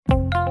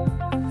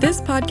This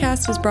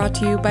podcast is brought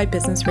to you by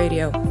Business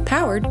Radio,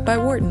 powered by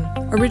Wharton,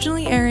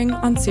 originally airing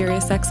on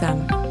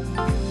SiriusXM.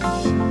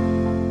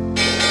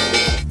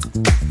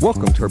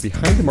 Welcome to our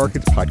Behind the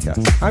Markets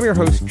podcast. I'm your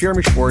host,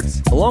 Jeremy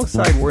Schwartz.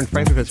 Alongside Wharton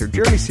Finance Professor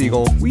Jeremy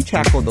Siegel, we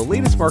tackle the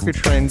latest market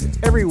trends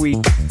every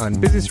week on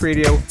Business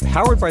Radio,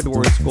 powered by the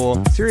Wharton School,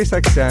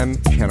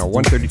 SiriusXM, channel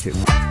 132.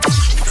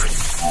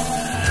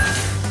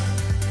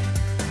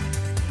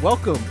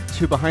 Welcome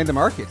to Behind the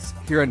Markets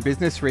here on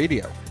Business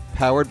Radio,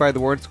 powered by the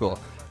Wharton School.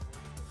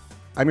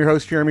 I'm your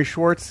host, Jeremy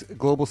Schwartz,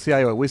 Global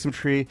CIO at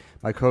WisdomTree.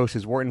 My co-host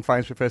is Wharton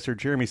Finance Professor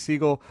Jeremy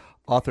Siegel,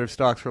 author of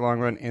Stocks for Long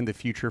Run and the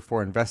Future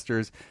for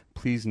Investors.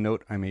 Please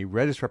note I'm a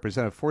registered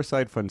representative of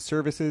Foresight Fund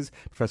Services.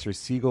 Professor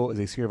Siegel is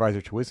a senior advisor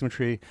to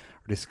WisdomTree.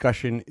 Our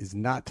discussion is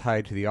not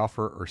tied to the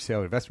offer or sale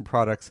of investment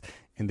products,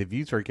 and the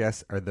views of our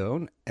guests are their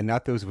own and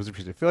not those of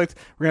WisdomTree's affiliates.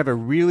 We're going to have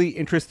a really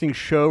interesting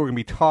show. We're going to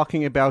be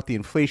talking about the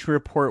inflation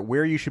report,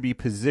 where you should be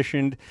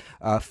positioned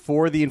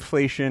for the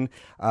inflation,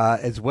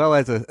 as well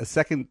as a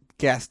second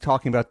guest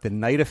talking about the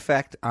night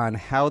effect on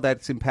how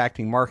that's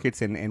impacting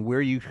markets and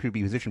where you should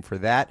be positioned for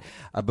that.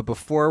 But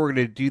before we're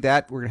going to do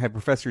that, we're going to have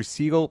Professor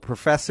Siegel.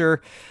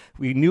 Professor,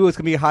 we knew it was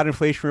going to be a hot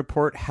inflation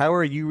report. How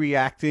are you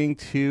reacting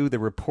to the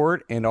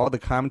report and all the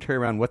commentary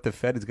around what the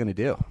Fed is going to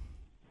do?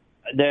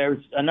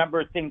 There's a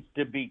number of things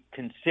to be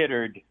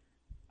considered,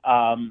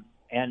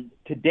 and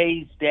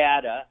today's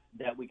data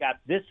that we got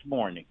this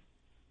morning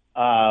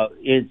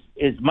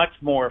is much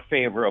more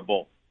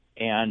favorable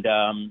and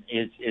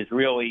is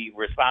really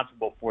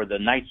responsible for the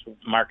nice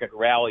market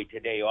rally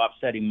today,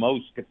 offsetting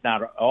most, if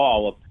not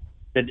all,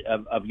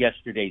 of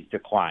yesterday's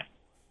decline.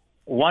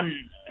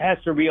 One has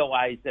to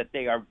realize that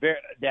they are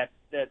that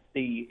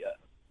the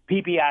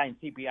PPI and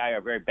CPI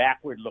are very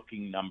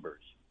backward-looking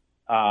numbers.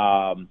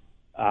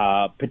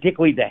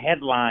 Particularly the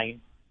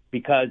headline,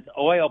 because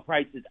oil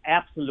prices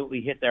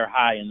absolutely hit their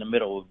high in the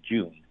middle of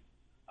June,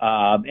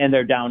 and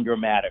they're down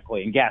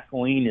dramatically, and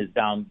gasoline is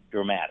down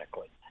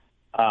dramatically.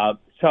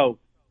 So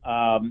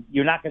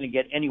you're not going to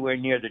get anywhere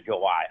near the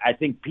July. I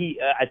think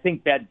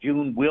that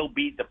June will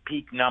be the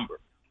peak number.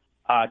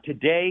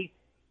 Today,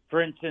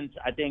 for instance,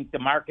 I think the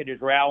market is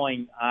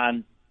rallying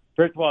on,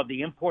 first of all,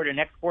 the import and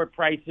export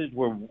prices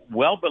were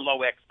well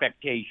below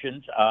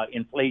expectations,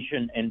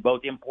 inflation in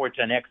both imports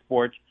and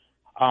exports.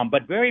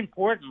 But very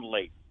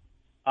importantly,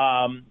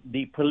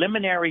 the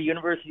preliminary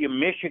University of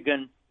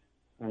Michigan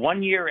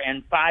 1-year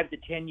and 5 to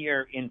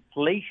 10-year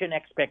inflation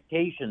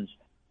expectations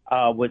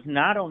was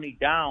not only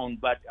down,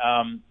 but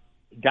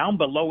down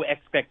below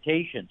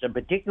expectations, and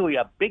particularly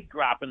a big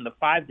drop in the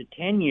 5 to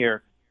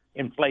 10-year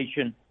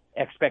inflation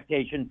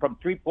expectation from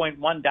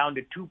 3.1 down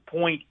to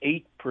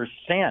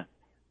 2.8%.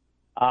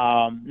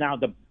 Now,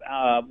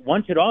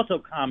 one should also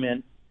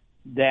comment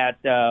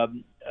that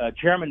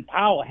Chairman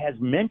Powell has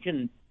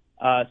mentioned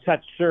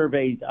such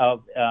surveys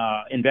of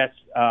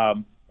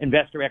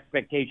investor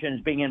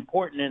expectations being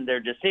important in their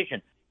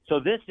decision. So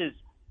this is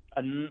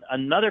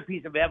another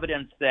piece of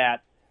evidence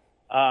that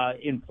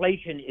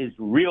inflation is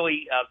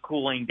really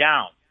cooling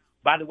down.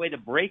 By the way, the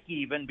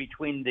break-even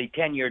between the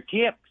 10-year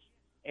TIPS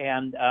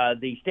and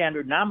the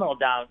standard nominal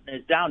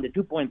is down to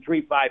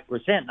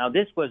 2.35%. Now,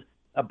 this was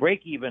a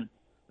break-even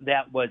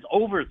that was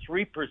over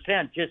 3%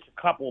 just a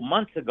couple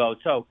months ago.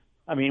 So,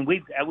 I mean,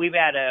 we've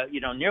had a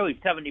nearly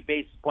 70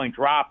 basis point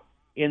drop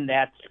in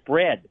that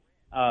spread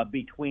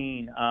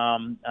between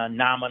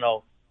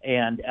nominal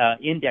and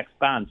index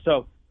bonds.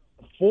 So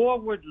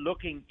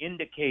forward-looking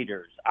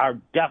indicators are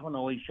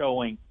definitely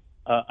showing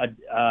a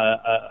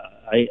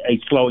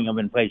slowing of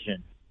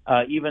inflation,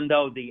 even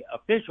though the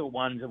official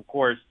ones, of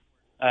course,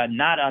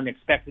 not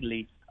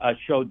unexpectedly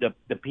showed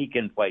the peak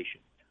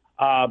inflation.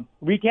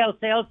 Retail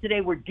sales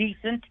today were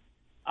decent.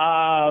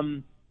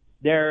 One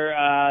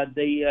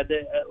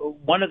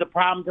of the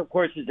problems, of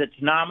course, is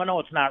it's nominal.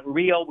 It's not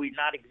real. We're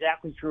not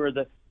exactly sure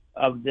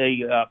of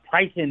the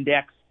price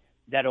index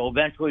that will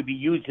eventually be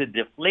used to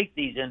deflate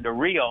these into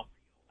real.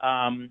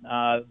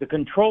 The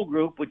control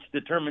group, which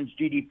determines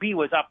GDP,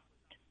 was up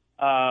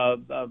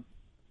 0.8%,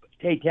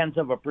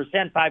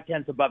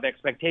 0.5 above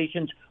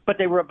expectations, but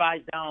they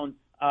revised down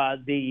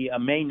the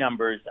May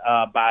numbers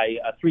by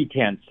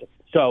 0.3.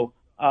 So,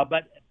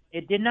 but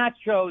it did not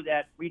show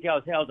that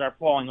retail sales are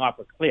falling off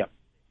a cliff.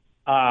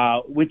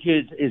 Which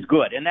is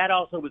good. And that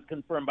also was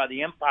confirmed by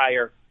the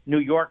Empire New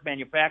York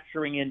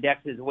Manufacturing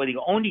Indexes, were the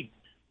only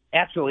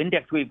actual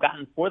index we've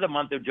gotten for the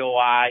month of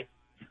July,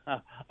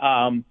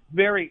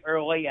 very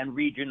early and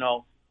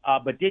regional,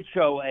 but did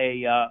show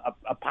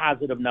a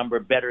positive number,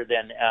 better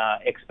than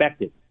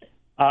expected.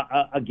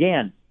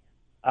 Again,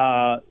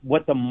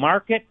 what the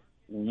market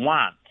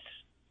wants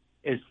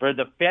is for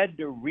the Fed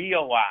to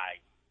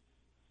realize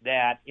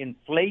that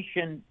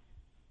inflation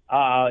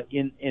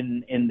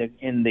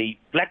in the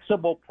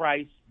flexible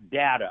price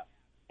data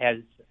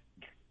has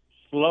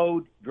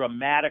slowed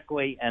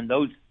dramatically, and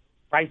those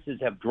prices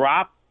have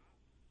dropped.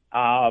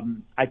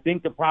 I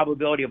think the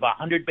probability of a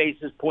 100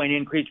 basis point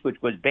increase,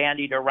 which was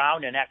bandied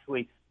around and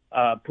actually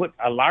put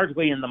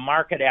largely in the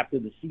market after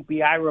the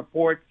CPI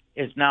report,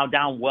 is now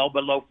down well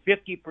below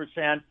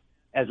 50%.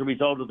 as a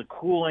result of the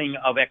cooling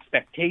of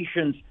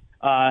expectations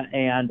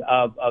and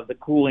of the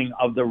cooling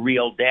of the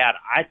real data.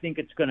 I think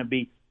it's going to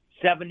be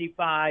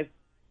 75.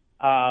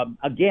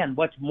 Again,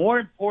 what's more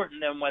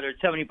important than whether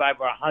it's 75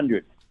 or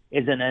 100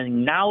 is an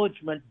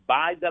acknowledgement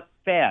by the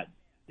Fed.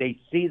 They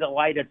see the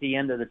light at the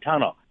end of the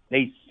tunnel.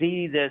 They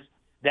see this,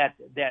 that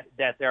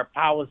their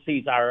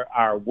policies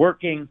are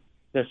working,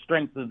 the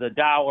strength of the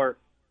dollar,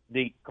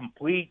 the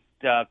complete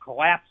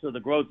collapse of the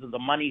growth of the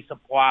money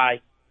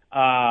supply,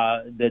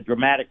 the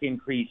dramatic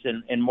increase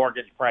in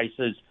mortgage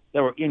prices,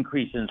 there were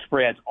increase in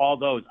spreads. All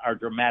those are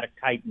dramatic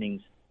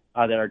tightenings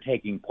that are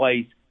taking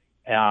place,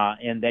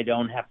 and they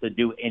don't have to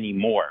do any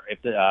more.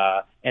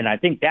 And I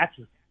think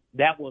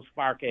that will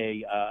spark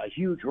a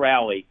huge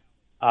rally,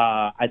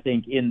 I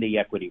think, in the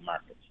equity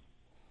markets.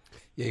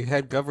 Yeah, you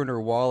had Governor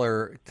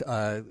Waller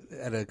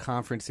at a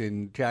conference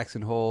in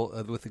Jackson Hole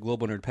with the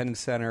Global Interdependence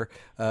Center,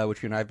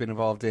 which you and I have been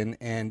involved in,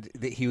 and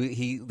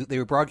they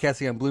were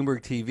broadcasting on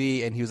Bloomberg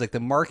TV, and he was like, the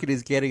market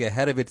is getting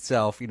ahead of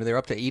itself. You know, they're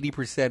up to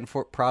 80%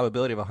 for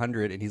probability of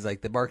 100, and he's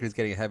like, the market is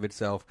getting ahead of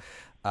itself.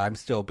 I'm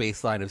still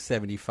baseline of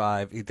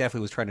 75. He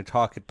definitely was trying to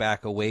talk it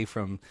back away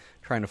from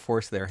trying to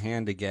force their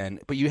hand again.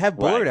 But you have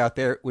Bullard out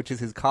there, which is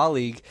his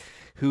colleague,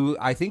 who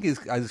I think is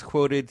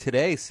quoted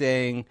today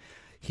saying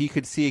he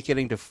could see it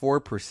getting to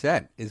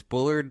 4%. Is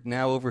Bullard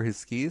now over his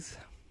skis?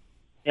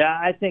 Yeah,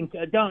 I think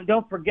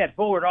don't forget.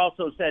 Bullard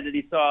also said that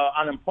he saw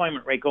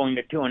unemployment rate going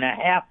to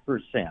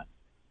 2.5%.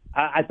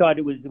 I thought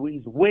it was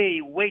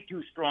way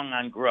too strong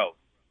on growth.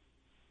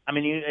 I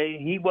mean,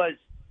 he was.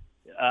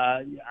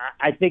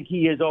 I think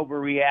he is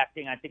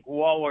overreacting. I think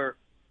Waller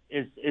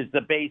is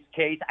the base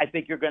case. I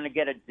think you're going to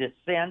get a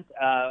dissent.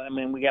 I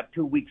mean, we have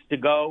 2 weeks to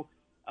go.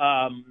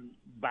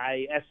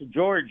 By Esther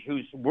George,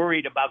 who's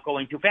worried about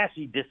going too fast.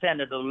 He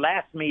dissented the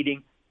last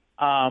meeting.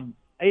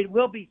 It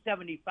will be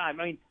 75.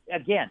 I mean,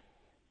 again,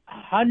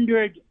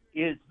 100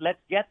 is let's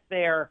get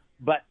there,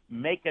 but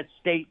make a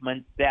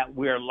statement that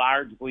we're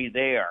largely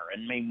there,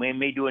 and we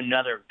may do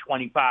another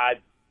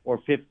 25 or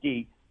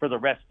 50 for the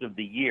rest of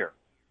the year.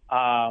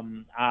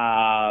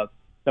 The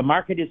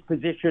market is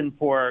positioned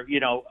for,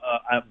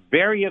 a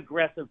very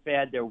aggressive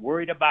Fed. They're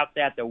worried about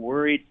that. They're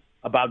worried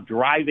about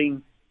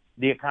driving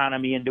the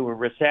economy into a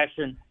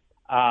recession.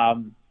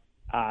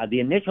 The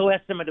initial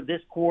estimate of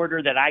this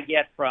quarter that I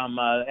get from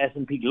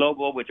S&P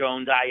Global, which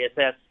owns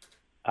ISH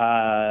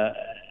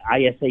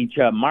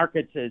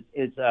Markets,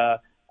 is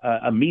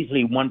a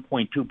measly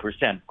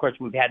 1.2%. Of course,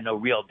 we've had no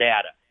real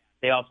data.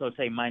 They also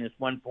say minus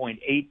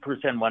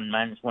 1.8%,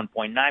 minus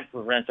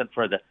 1.9%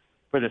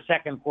 for the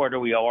second quarter.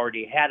 We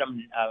already had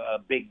a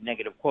big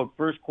negative quote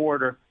first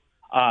quarter.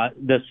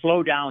 The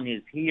slowdown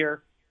is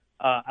here.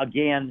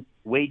 Again,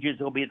 wages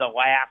will be the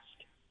last.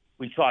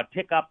 We saw a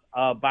tick up,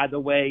 by the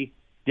way,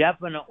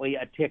 definitely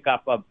a tick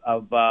up of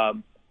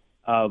the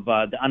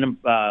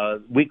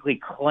weekly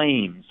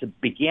claims.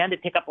 It began to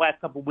tick up last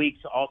couple of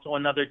weeks. Also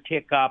another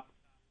tick up.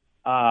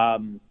 I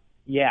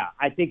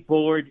think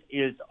Bullard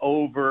is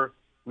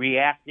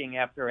overreacting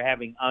after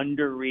having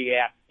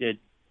underreacted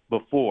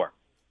before.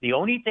 The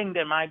only thing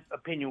that, in my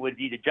opinion, would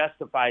be to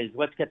justify is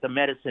let's get the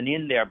medicine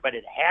in there, but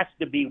it has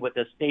to be with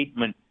a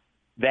statement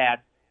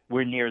that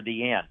we're near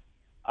the end,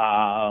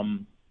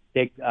 and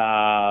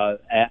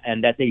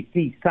that they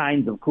see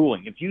signs of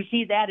cooling. If you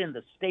see that in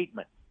the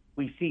statement,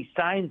 we see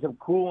signs of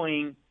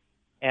cooling,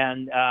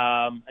 and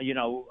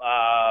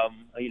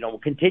we'll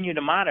continue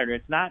to monitor.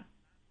 It's not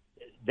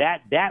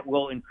that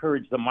will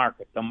encourage the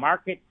market. The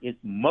market is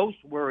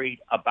most worried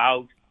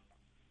about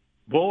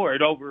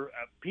Bullard over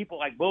people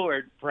like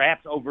Bullard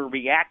perhaps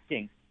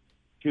overreacting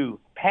to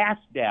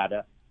past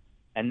data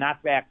and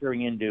not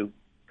factoring into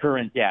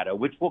current data,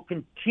 which will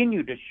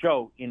continue to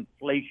show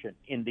inflation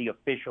in the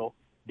official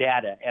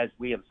data, as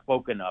we have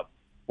spoken of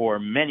for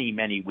many,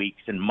 many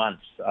weeks and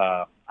months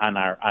on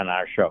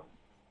our show.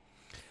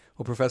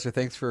 Well, Professor,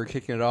 thanks for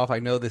kicking it off. I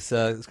know this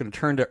is going to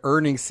turn to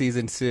earnings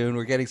season soon.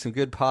 We're getting some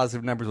good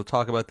positive numbers. We'll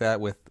talk about that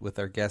with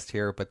our guest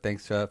here, but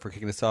thanks for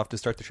kicking us off to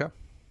start the show.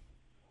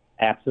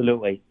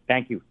 Absolutely.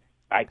 Thank you.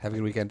 Bye. Have a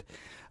good weekend.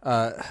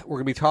 We're going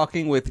to be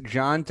talking with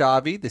John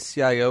Davi, the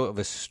CIO of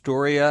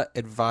Astoria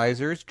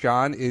Advisors.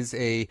 John is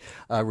a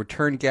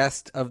return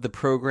guest of the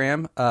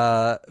program.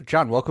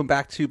 John, welcome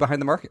back to Behind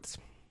the Markets.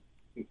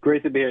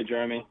 Great to be here,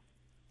 Jeremy.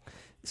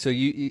 So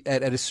you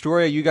at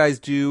Astoria, you guys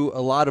do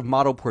a lot of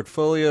model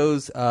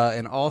portfolios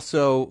and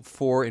also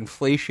for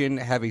inflation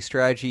have a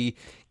strategy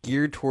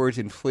geared towards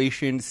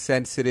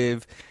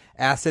inflation-sensitive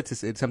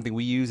assets. It's something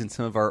we use in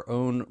some of our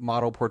own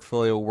model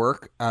portfolio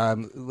work.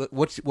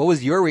 What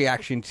was your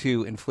reaction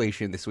to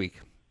inflation this week?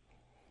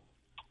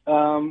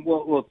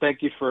 Well,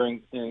 thank you for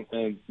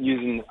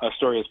using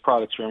Astoria's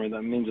products, Jeremy.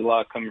 That means a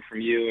lot coming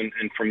from you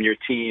and from your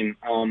team.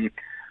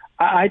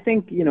 I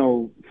think,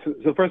 so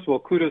first of all,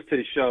 kudos to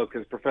the show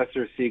because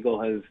Professor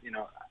Siegel has,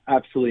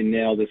 absolutely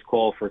nailed this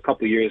call for a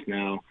couple of years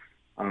now.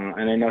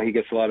 And I know he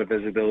gets a lot of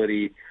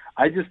visibility.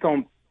 I just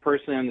don't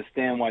personally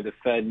understand why the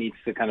Fed needs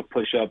to kind of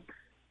push up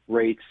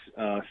rates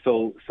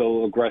so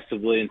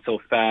aggressively and so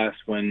fast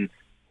when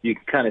you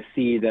can kind of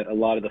see that a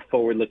lot of the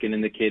forward-looking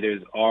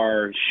indicators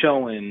are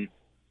showing,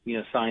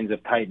 signs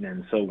of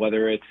tightening. So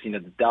whether it's, the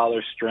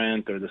dollar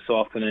strength or the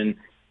softening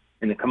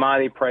in the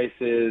commodity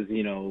prices,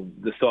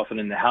 the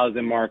softening in the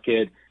housing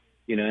market,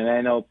 and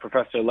I know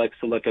Professor likes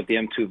to look at the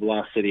M2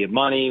 velocity of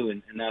money,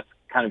 and that's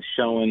kind of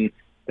showing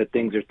that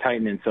things are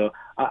tightening. So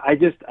I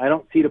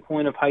don't see the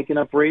point of hiking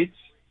up rates.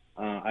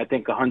 I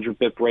think 100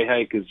 bip rate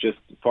hike is just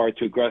far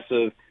too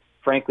aggressive.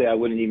 Frankly, I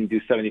wouldn't even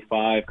do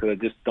 75 because I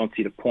just don't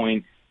see the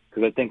point.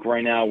 Because I think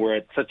right now we're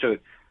at such a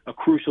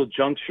crucial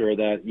juncture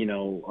that,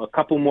 a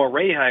couple more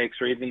rate hikes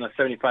or even a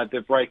 75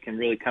 bip rate can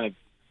really kind of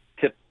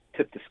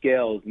tip the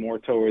scales more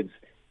towards,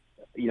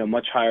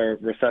 much higher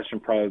recession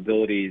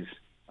probabilities.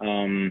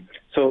 And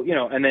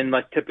then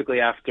like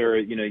typically after,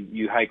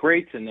 you hike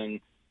rates and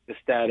then the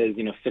stat is,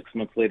 6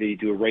 months later you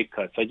do a rate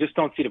cut. So I just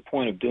don't see the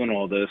point of doing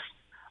all this.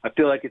 I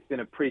feel like it's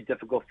been a pretty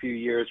difficult few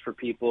years for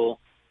people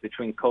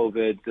between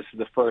COVID. This is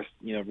the first,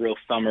 real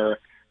summer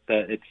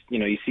that it's,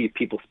 you see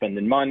people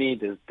spending money.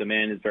 The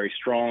demand is very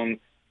strong.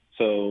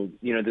 So,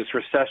 this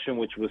recession,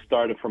 which was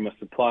started from a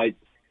supply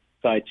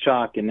side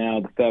shock, and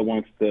now the Fed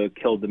wants to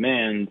kill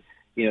demand,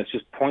 it's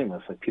just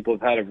pointless. Like people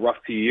have had a rough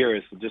few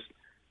years. So just,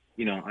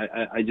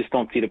 I just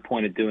don't see the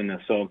point of doing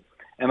this. So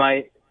am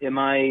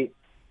I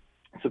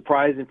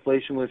surprised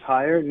inflation was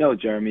higher? No,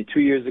 Jeremy. 2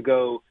 years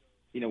ago,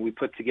 we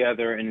put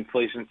together an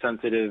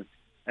inflation-sensitive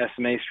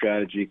SMA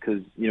strategy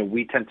because,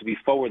 we tend to be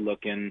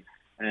forward-looking.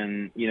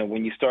 And,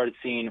 when you started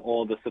seeing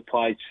all the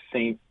supply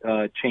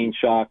chain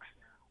shocks,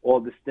 all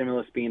the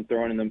stimulus being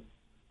thrown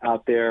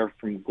out there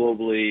from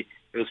globally,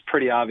 it was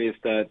pretty obvious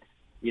that,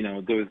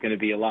 there was going to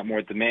be a lot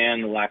more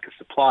demand, a lack of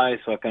supply.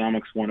 So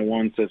Economics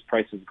 101 says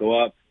prices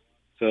go up.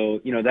 So,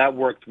 that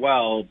worked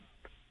well.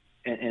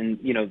 And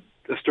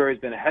the story's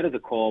been ahead of the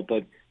call,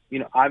 but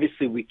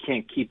obviously we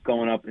can't keep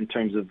going up in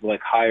terms of like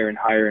higher and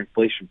higher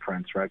inflation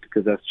prints, right?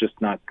 Because that's just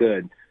not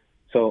good.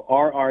 So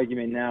our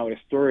argument now at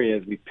Astoria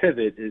as we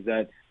pivot is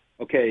that,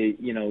 okay,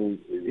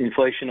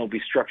 inflation will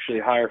be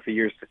structurally higher for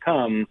years to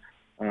come.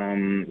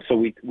 So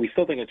we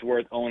still think it's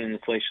worth owning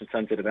inflation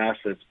sensitive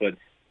assets, but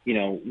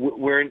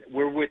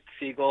we're with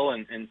Siegel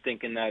and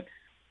thinking that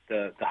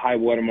the high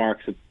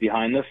watermarks are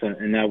behind us,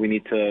 and now we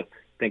need to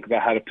think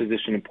about how to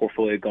position a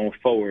portfolio going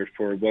forward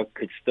for what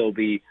could still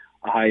be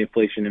a high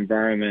inflation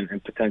environment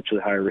and potentially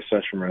higher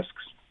recession risks.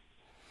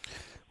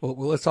 Well,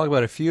 let's talk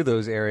about a few of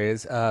those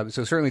areas.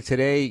 So certainly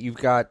today you've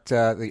got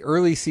the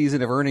early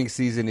season of earnings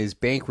season is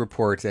bank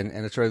reports, and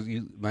it's sort of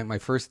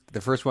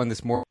the first one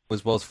this morning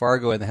was Wells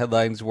Fargo, and the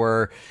headlines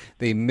were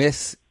they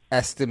miss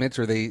estimates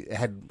or they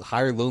had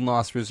higher loan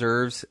loss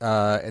reserves,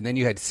 and then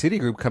you had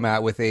Citigroup come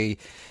out with a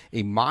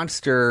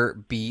monster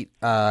beat.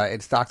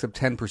 It stocks up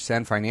 10%.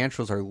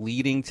 Financials are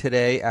leading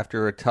today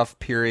after a tough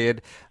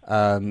period.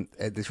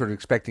 They're sort of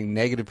expecting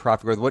negative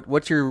profit growth.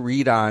 What's your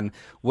read on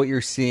what you're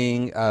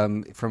seeing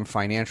from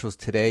financials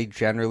today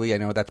generally? I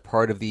know that's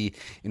part of the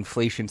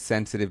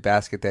inflation-sensitive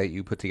basket that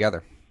you put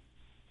together.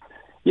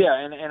 Yeah,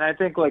 and I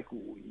think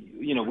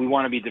we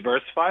want to be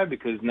diversified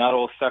because not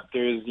all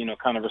sectors,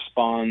 kind of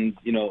respond,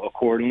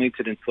 accordingly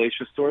to the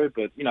inflation story.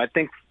 But, I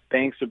think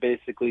banks are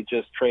basically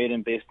just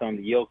trading based on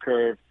the yield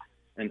curve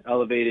and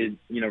elevated,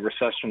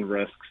 recession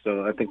risks.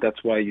 So I think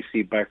that's why you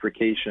see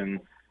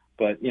bifurcation.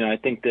 But, I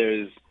think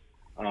there's,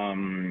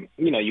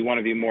 you want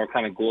to be more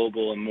kind of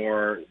global and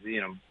more,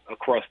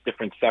 across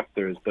different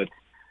sectors. But,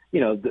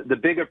 the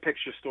bigger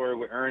picture story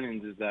with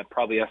earnings is that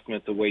probably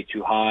estimates are way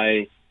too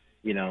high.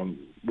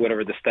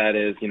 Whatever the stat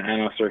is,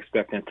 analysts are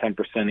expecting a 10%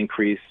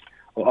 increase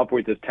or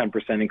upwards of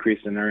 10% increase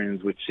in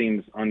earnings, which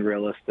seems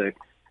unrealistic.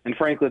 And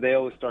frankly, they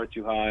always start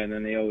too high and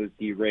then they always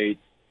derate,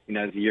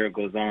 as the year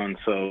goes on.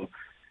 So,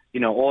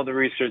 all the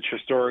research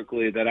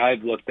historically that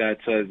I've looked at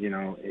says,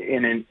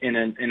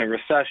 in a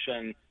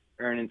recession,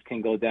 earnings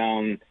can go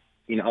down,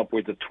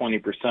 upwards of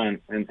 20%.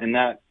 And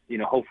that,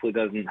 hopefully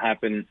doesn't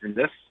happen in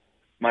this.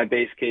 My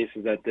base case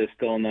is that there's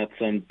still not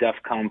some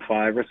DEFCON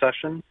 5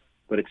 recession,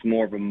 but it's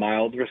more of a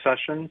mild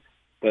recession.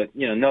 But,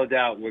 no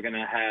doubt we're going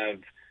to have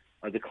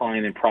a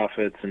decline in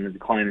profits and a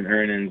decline in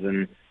earnings.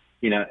 And,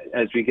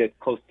 as we get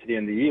close to the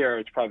end of the year,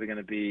 it's probably going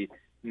to be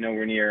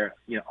nowhere near,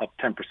 up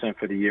 10%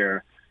 for the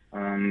year.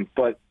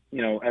 But,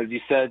 as you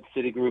said,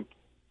 Citigroup,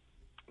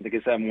 I think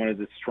it's having one of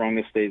the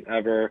strongest days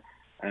ever.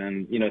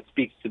 And, it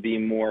speaks to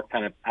being more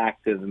kind of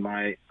active, in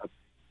my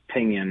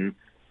opinion.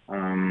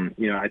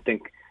 I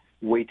think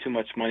way too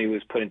much money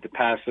was put into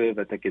passive.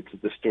 I think it's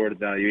distorted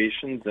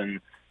valuations.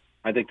 And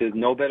I think there's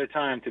no better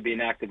time to be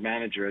an active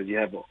manager as you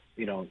have,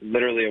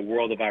 literally a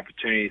world of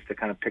opportunities to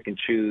kind of pick and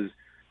choose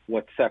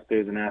what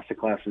sectors and asset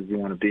classes you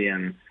want to be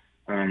in.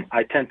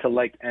 I tend to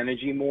like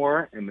energy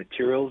more and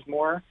materials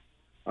more,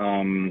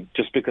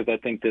 just because I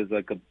think there's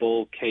like a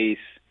bull case,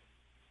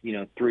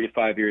 3 to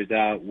 5 years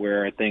out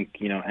where I think,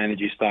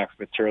 energy stocks,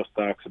 material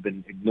stocks have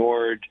been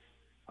ignored.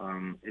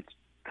 It's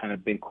kind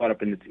of been caught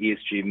up in its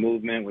ESG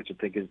movement, which I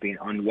think is being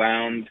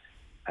unwound.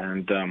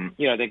 And,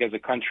 I think as a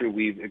country,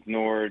 we've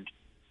ignored,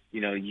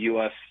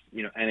 U.S.,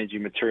 energy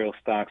material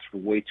stocks for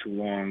way too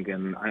long.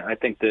 And I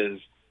think there's,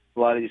 A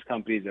lot of these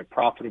companies are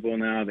profitable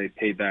now. They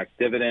pay back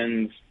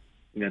dividends.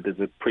 There's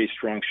a pretty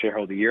strong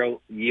shareholder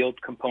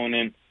yield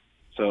component.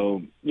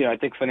 So, I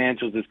think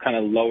financials is kind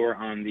of lower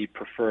on the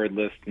preferred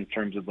list in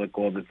terms of like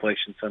all the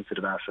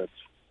inflation-sensitive assets.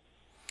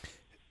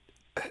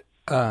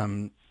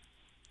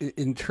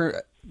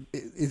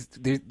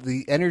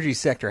 The energy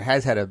sector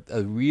has had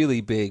a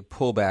really big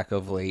pullback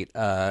of late.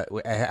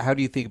 How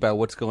do you think about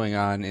what's going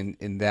on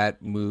in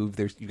that move?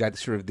 You got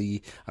sort of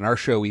on our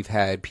show we've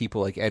had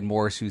people like Ed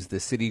Morse, who's the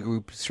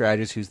Citigroup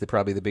strategist, who's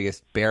probably the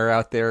biggest bear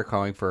out there,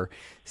 calling for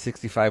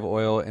 65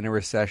 oil in a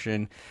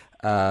recession.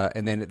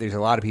 And then there's a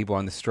lot of people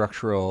on the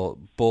structural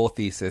bull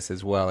thesis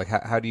as well. Like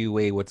how do you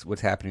weigh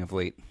what's happening of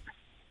late?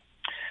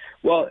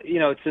 Well,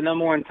 it's the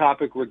number one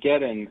topic we're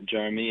getting,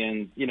 Jeremy,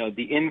 and,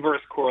 the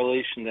inverse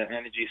correlation that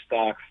energy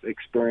stocks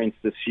experienced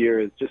this year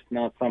is just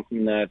not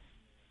something that,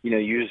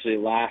 usually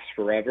lasts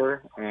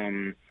forever.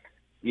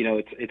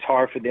 It's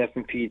hard for the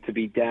S&P to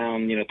be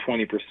down,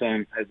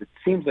 20%, as it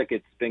seems like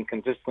it's been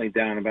consistently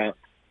down about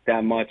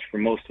that much for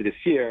most of this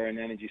year, and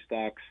energy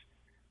stocks,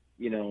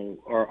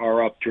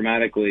 are up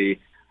dramatically.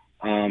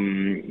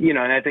 And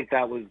I think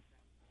that was,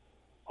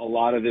 a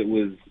lot of it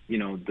was,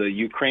 the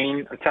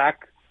Ukraine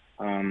attack.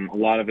 A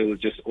lot of it was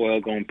just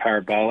oil going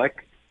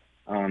parabolic.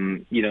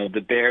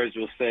 The bears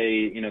will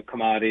say,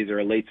 commodities are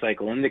a late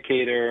cycle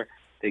indicator.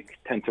 They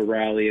tend to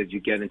rally as you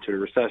get into a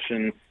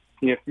recession.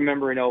 If you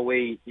remember in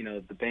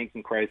 2008, the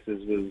banking crisis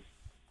was,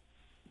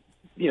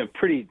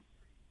 pretty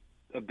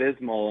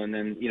abysmal. And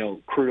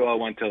then, crude oil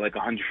went to like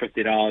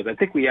 $150. I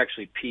think we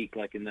actually peaked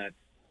like in that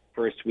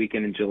first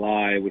weekend in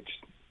July, which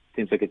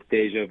seems like it's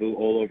deja vu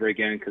all over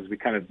again because we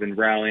kind of been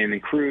rallying in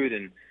crude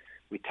and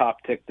we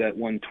top ticked at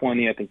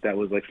 120. I think that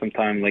was like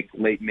sometime like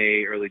late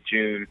May, early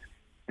June,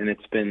 and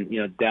it's been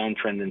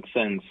downtrending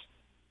since.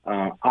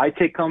 I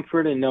take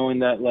comfort in knowing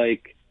that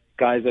like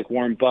guys like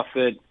Warren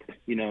Buffett,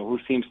 who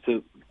seems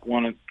to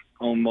want to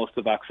own most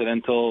of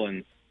Occidental,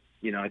 and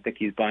I think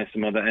he's buying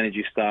some other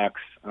energy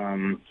stocks.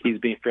 He's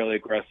being fairly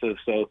aggressive,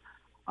 so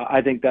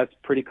I think that's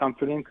pretty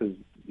comforting because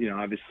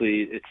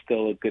obviously it's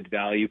still a good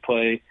value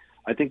play.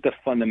 I think the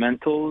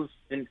fundamentals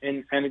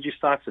in energy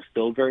stocks are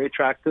still very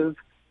attractive.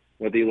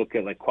 Whether you look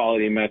at like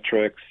quality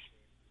metrics,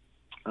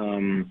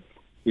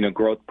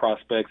 growth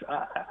prospects.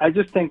 I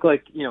just think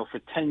like, for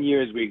 10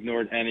 years we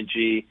ignored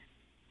energy.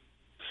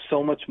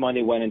 So much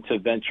money went into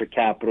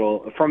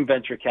from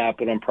venture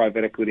capital and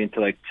private equity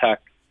into like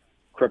tech,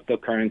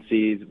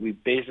 cryptocurrencies. We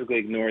basically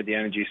ignored the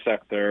energy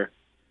sector.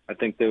 I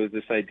think there was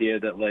this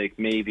idea that like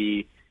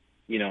maybe,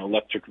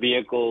 electric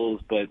vehicles,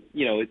 but,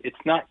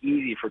 it's not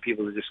easy for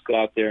people to just go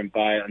out there and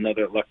buy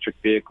another electric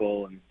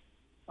vehicle. And,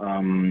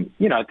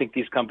 I think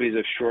these companies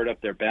have shored up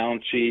their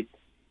balance sheet.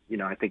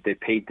 I think they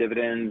paid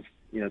dividends.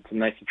 It's a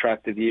nice,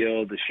 attractive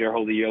yield. The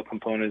shareholder yield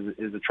component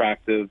is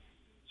attractive.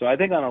 So I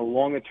think on a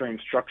longer-term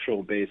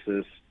structural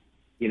basis,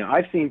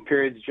 I've seen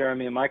periods,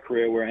 Jeremy, in my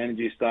career where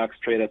energy stocks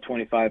trade at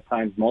 25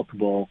 times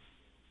multiple.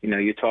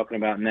 You're talking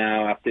about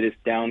now after this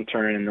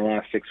downturn in the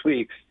last 6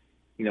 weeks,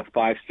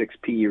 5-6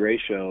 PE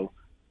ratio.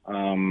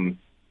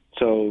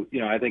 So,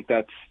 I think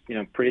that's,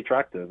 pretty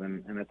attractive.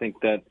 And I think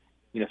that,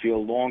 if you're a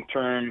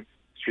long-term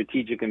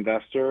strategic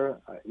investor,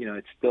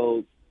 it's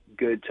still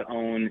good to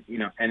own,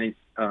 any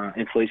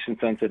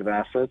inflation-sensitive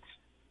assets.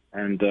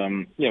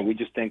 And, we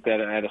just think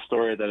that at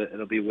Astoria that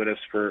it'll be with us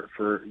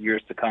for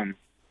years to come.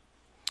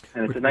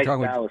 And it's a nice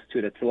balance,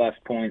 too. That's the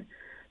last point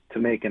to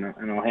make, and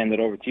I'll hand it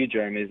over to you,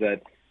 Jeremy, is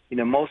that,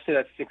 most of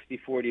that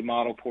 60-40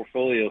 model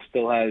portfolio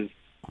still has,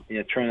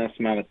 a tremendous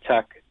amount of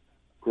tech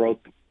growth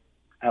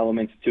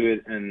elements to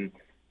it. And,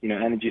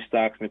 energy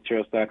stocks,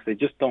 material stocks, they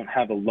just don't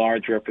have a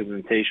large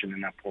representation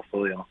in that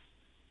portfolio.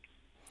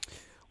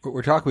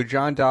 We're talking with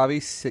John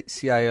Davi,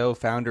 CIO,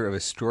 founder of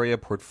Astoria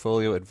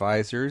Portfolio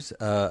Advisors,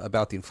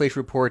 about the inflation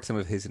report, some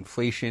of his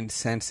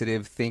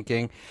inflation-sensitive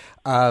thinking.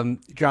 John,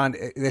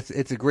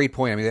 it's a great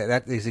point. I mean,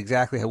 that is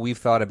exactly how we've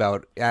thought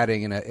about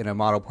adding in a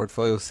model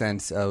portfolio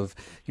sense of,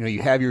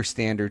 you have your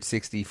standard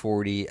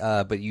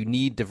 60-40, but you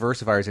need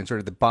diversifiers, and sort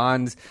of the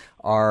bonds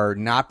are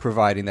not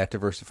providing that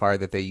diversifier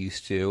that they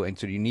used to, and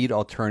so you need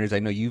alternatives. I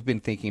know you've been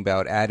thinking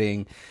about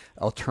adding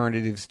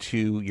alternatives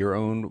to your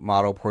own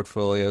model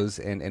portfolios,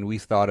 and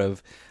we've thought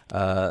of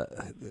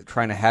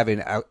trying to have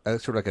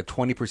sort of like a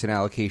 20%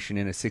 allocation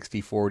in a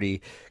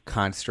 60-40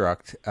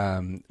 construct.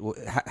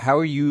 How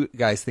are you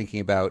guys thinking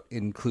about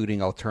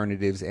including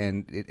alternatives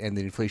and the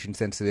inflation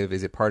sensitive?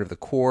 Is it part of the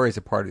core? Is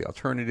it part of the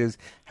alternatives?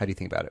 How do you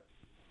think about it?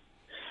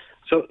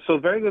 So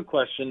very good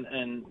question.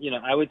 And,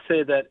 I would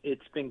say that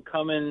it's been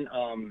coming,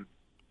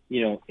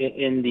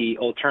 in the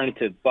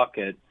alternative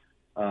bucket.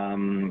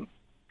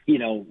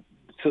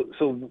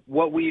 So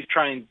what we've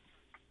tried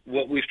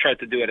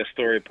to do at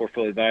Astoria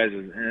Portfolio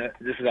Advisors, and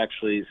this is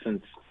actually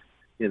since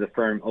the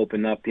firm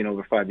opened up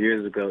over 5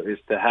 years ago, is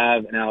to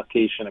have an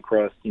allocation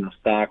across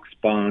stocks,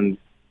 bonds,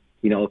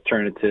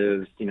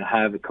 alternatives,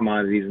 have the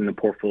commodities in the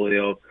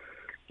portfolio.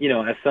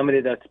 As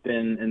somebody that's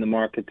been in the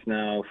markets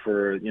now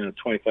for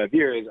 25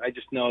 years, I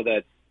just know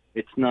that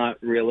it's not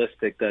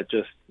realistic that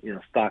just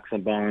stocks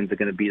and bonds are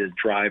going to be the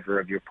driver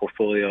of your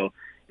portfolio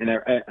And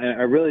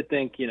I really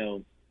think,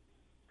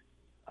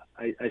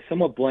 I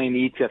somewhat blame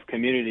the ETF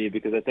community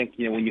because I think,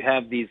 when you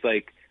have these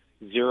like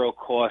zero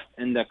cost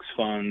index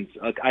funds,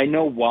 like I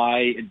know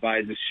why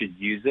advisors should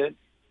use it,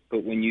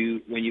 but when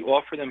you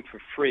offer them for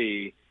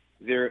free,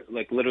 they're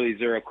like literally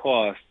zero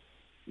cost,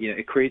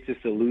 it creates this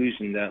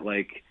illusion that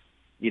like,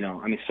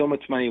 so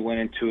much money went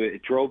into it.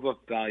 It drove up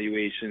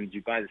valuations.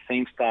 You buy the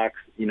same stocks,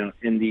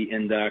 in the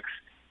index,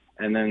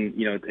 and then,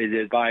 the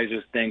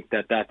advisors think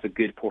that that's a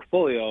good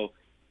portfolio.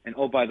 And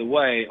oh, by the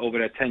way, over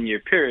that 10-year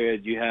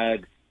period, you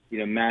had,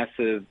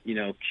 massive,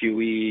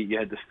 QE. You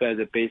had the Fed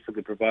that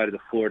basically provided the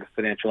floor to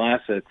financial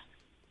assets.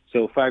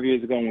 So 5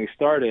 years ago when we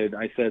started,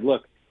 I said,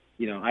 look,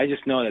 I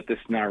just know that this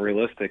is not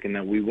realistic and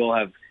that we will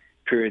have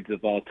periods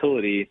of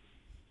volatility.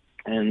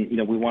 And,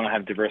 we want to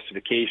have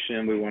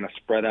diversification. We want to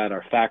spread out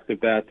our factor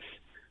bets.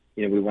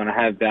 We want to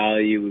have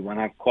value. We want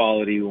to have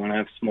quality. We want to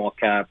have small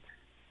cap.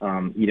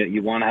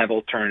 You want to have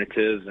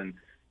alternatives. And,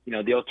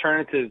 the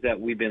alternatives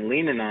that we've been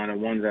leaning on are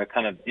ones that are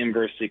kind of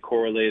inversely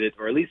correlated,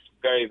 or at least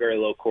very, very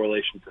low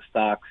correlation to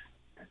stocks,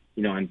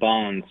 and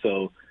bonds.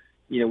 So,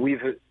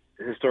 we've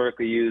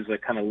historically used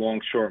like kind of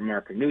long, short,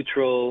 market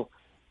neutral.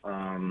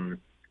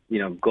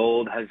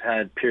 Gold has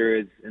had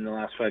periods in the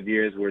last 5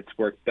 years where it's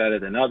worked better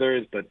than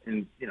others, but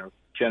in,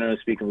 generally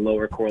speaking,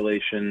 lower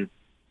correlation.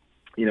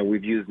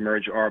 We've used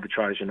merger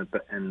arbitrage in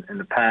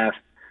the past.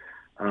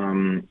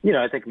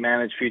 I think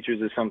managed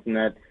futures is something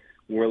that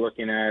we're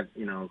looking at.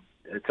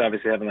 It's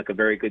obviously having like a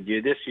very good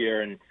year this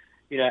year. And,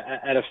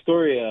 at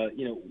Astoria,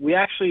 we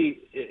actually,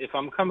 if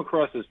I'm come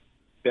across as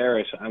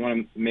bearish, I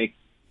want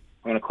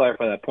to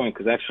clarify that point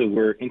because actually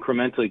we're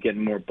incrementally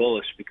getting more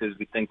bullish because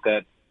we think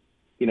that,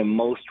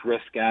 most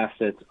risk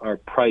assets are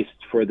priced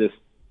for this,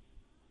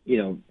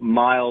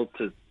 mild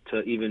to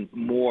even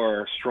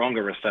more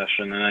stronger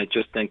recession. And I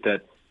just think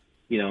that,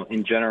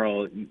 in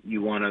general,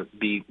 you want to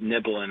be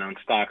nibbling on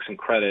stocks and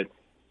credit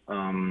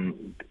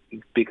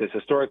because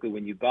historically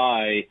when you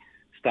buy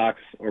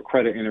stocks or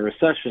credit in a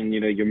recession,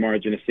 your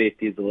margin of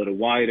safety is a little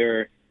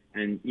wider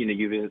and,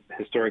 you've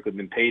historically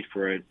been paid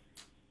for it.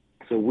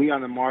 So we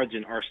on the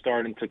margin are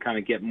starting to kind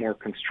of get more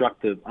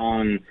constructive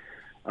on,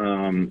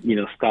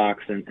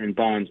 stocks and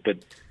bonds.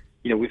 But,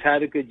 we've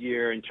had a good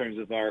year in terms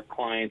of our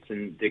clients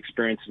and the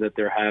experiences that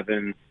they're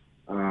having.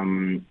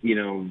 Can't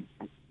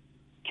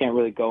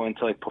really go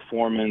into like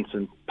performance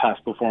and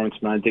past performance,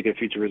 non-indicative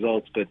future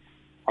results, but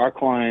our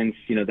clients,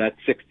 that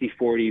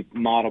 60-40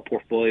 model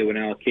portfolio and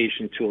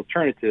allocation to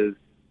alternatives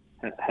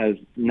has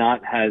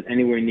not had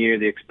anywhere near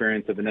the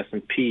experience of an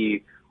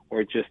S&P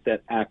or just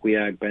that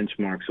ACWIAG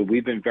benchmark. So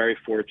we've been very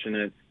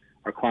fortunate.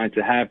 Our clients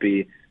are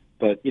happy,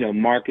 but,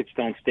 markets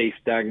don't stay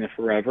stagnant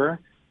forever.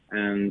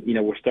 And,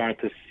 we're starting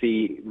to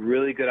see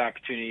really good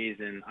opportunities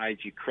in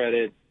IG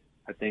credit.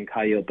 I think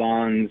high yield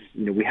bonds,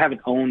 we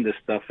haven't owned this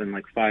stuff in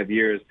like 5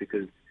 years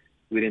because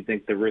we didn't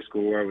think the risk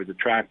reward was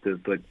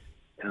attractive, but,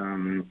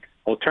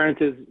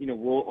 alternatives,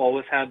 we'll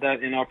always have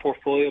that in our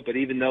portfolio, but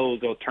even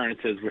those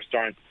alternatives we're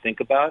starting to think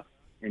about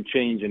and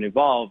change and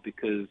evolve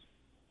because,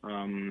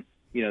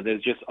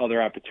 there's just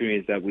other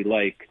opportunities that we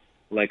like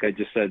I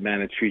just said,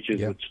 managed futures,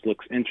 yeah, which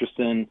looks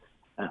interesting.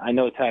 I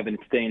know it's having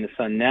its day in the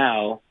sun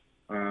now,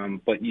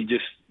 but you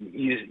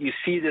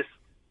see this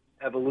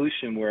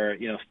evolution where,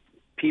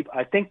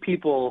 I think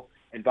people,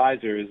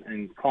 advisors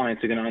and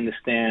clients are going to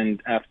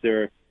understand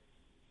after,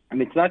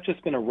 it's not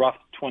just been a rough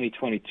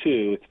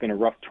 2022, it's been a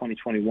rough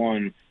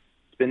 2021.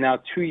 It's been now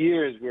 2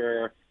 years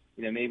where,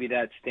 maybe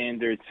that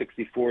standard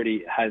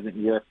 60-40 hasn't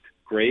worked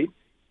great.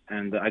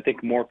 And I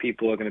think more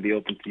people are going to be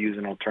open to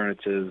using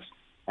alternatives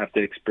after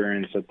the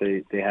experience that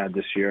they had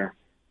this year.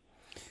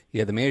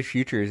 Yeah, the managed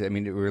futures, it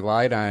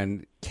relied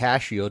on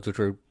cash yields, which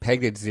were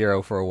pegged at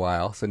zero for a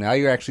while. So now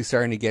you're actually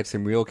starting to get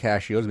some real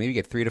cash yields, maybe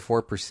get 3 to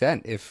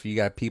 4% if you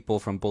got people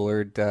from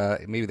Bullard.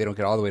 Maybe they don't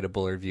get all the way to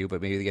Bullard View,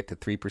 but maybe they get to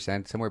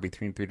 3%, somewhere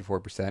between 3 to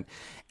 4%.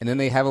 And then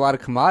they have a lot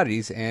of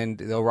commodities, and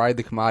they'll ride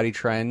the commodity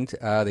trend.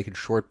 They can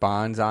short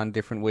bonds on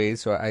different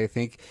ways. So I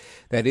think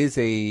that is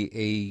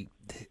it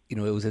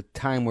was a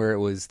time where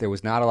there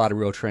was not a lot of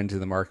real trends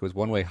in the market. It was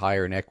one way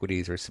higher in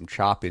equities or some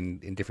chop in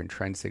different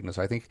trend signals.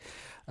 So I think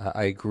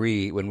I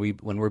agree when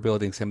we're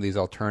building some of these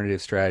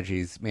alternative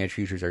strategies, managed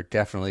futures are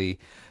definitely,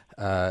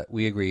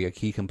 we agree, a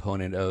key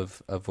component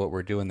of what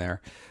we're doing there.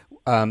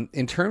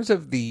 In terms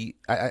of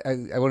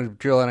I want to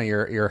drill in on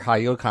your high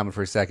yield comment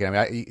for a second.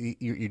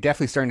 You're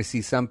definitely starting to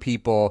see some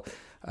people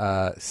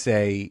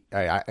say,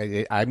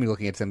 I've been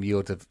looking at some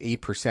yields of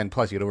 8%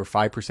 plus. You had over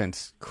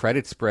 5%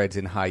 credit spreads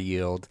in high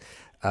yield.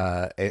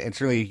 And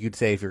certainly you'd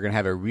say if you're going to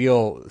have a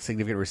real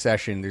significant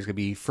recession, there's going to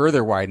be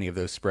further widening of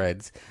those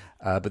spreads.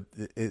 But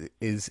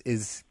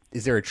is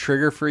there a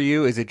trigger for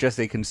you? Is it just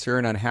a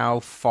concern on how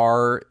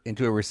far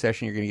into a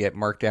recession you're going to get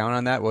marked down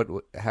on that?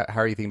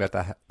 How are you thinking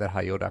about that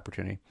high yield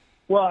opportunity?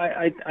 Well,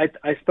 I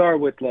start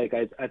with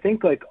I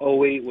think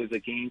 08 was a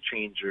game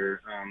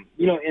changer.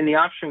 In the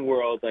option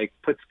world,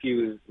 put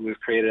skew was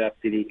created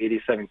after the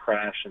 87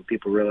 crash, and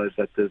people realized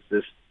that there's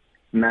this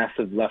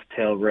massive left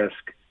tail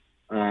risk.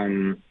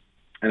 And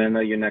I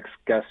know your next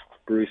guest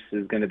Bruce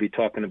is going to be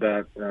talking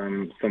about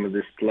some of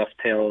this left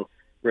tail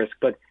risk.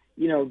 But,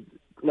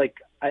 like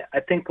I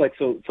think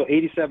so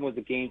 87 was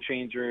a game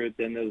changer.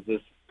 Then there was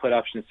this put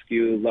option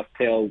skew, left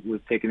tail was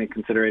taken into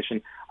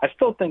consideration. I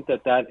still think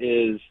that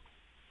is,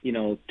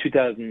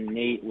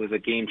 2008 was a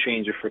game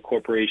changer for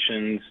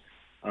corporations,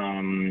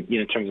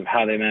 in terms of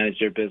how they manage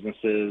their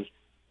businesses.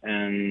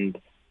 And,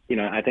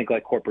 I think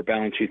like corporate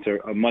balance sheets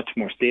are much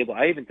more stable.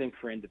 I even think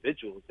for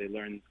individuals, they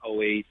learned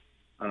 08.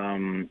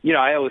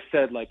 I always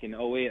said like in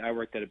 08, I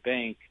worked at a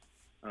bank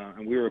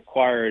and we were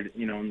acquired,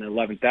 in the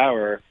 11th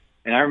hour.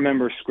 And I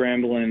remember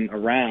scrambling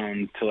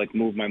around to like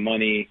move my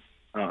money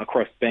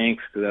across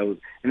banks because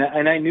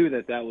I knew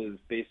that was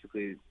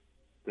basically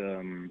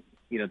the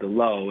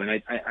low. And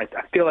I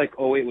feel like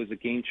 08 was a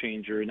game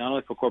changer, not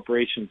only for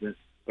corporations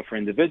but for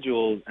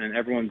individuals, and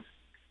everyone's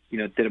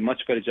did a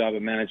much better job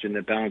of managing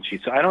their balance sheet.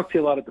 So I don't see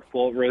a lot of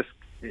default risk.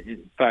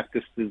 In fact,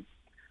 this is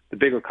the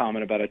bigger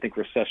comment about I think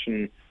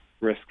recession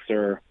risks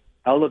are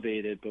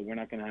elevated, but we're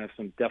not going to have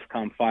some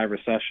DEFCON 5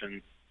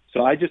 recession.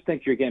 So I just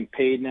think you're getting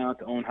paid now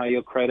to own high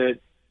yield credit.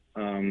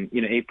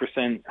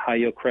 8% high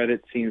yield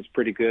credit seems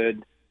pretty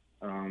good.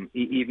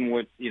 Even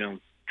with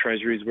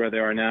treasuries where they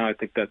are now, I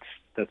think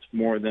that's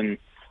more than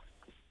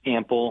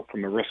ample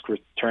from a risk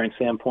return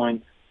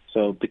standpoint.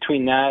 So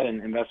between that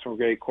and investment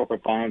grade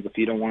corporate bonds, if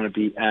you don't want to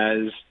be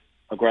as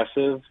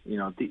aggressive,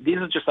 these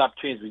are just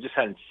opportunities we just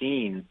hadn't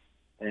seen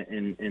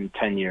in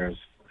 10 years.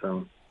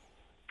 So,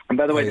 and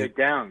by the way, they're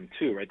down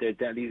too, right? They're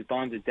down, these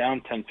bonds are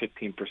down 10,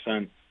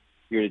 15%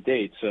 year to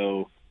date.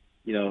 So,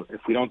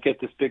 if we don't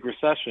get this big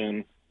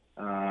recession,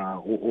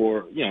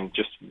 or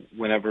just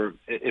whenever,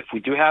 if we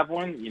do have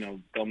one,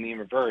 they'll mean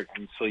revert.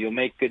 And so you'll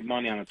make good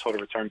money on a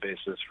total return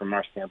basis from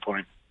our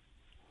standpoint.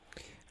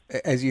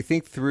 As you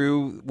think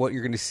through what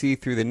you're going to see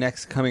through the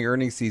next coming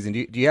earnings season,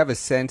 do you have a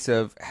sense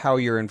of how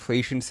your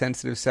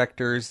inflation-sensitive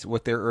sectors,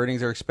 what their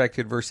earnings are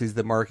expected versus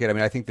the market? I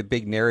mean, I think the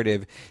big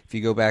narrative, if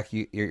you go back,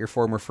 your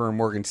former firm,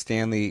 Morgan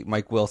Stanley,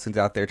 Mike Wilson's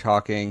out there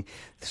talking,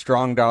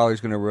 strong dollar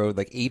is going to erode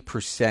like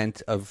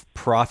 8% of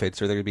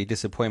profits, or they're going to be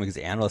disappointment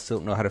because analysts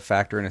don't know how to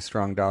factor in a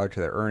strong dollar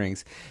to their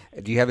earnings.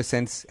 Do you have a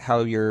sense how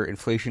your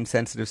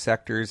inflation-sensitive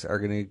sectors are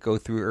going to go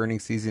through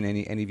earnings season?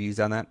 Any views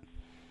on that?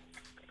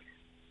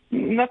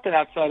 Nothing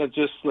outside of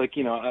just like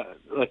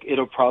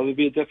it'll probably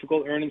be a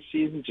difficult earnings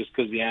season just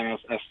because the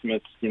analyst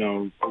estimates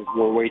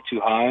were way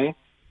too high,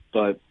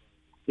 but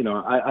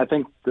I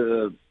think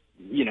we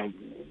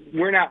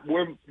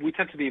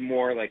tend to be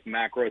more like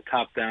macro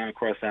top down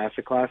across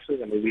asset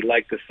classes. I mean, we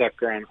like the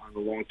sector on the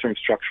long term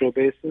structural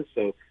basis,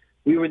 so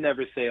we would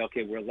never say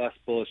okay, we're less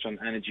bullish on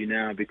energy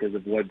now because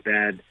of what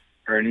bad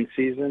earnings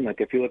season. Like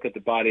if you look at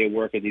the body of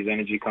work of these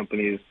energy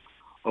companies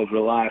over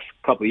the last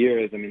couple of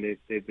years, I mean,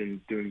 they've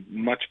been doing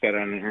much better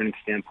on an earnings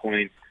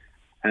standpoint.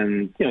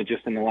 And,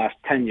 just in the last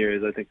 10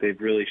 years, I think they've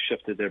really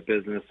shifted their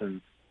business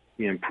and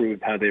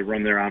improved how they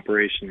run their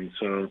operations.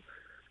 So,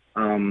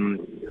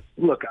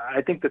 look,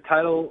 I think the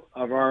title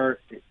of our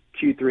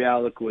Q3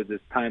 outlook was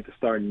it's time to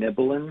start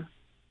nibbling.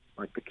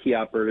 Like the key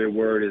operator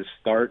word is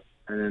start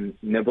and then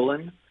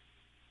nibbling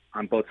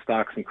on both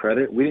stocks and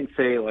credit. We didn't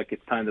say like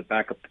it's time to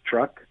back up the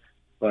truck,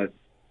 but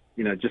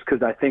just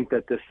because I think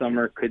that this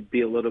summer could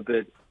be a little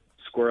bit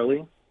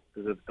squirrely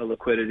because of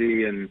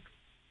illiquidity and,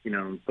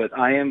 but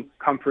I am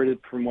comforted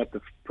from what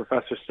the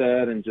professor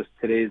said and just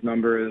today's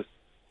numbers.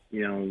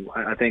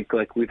 I think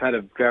like we've had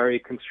a very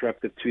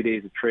constructive 2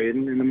 days of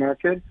trading in the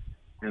market.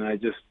 And I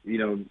just,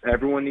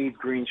 everyone needs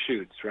green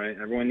shoots, right?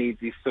 Everyone needs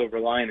these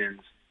silver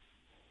linings.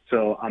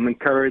 So I'm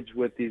encouraged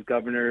with these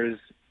governors.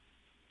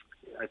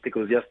 I think it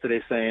was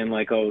yesterday saying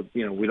like,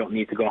 we don't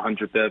need to go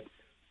 100 bips.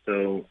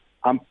 So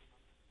I'm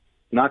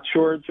not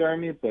sure,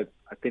 Jeremy, but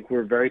I think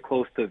we're very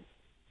close to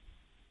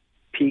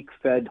peak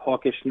Fed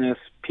hawkishness,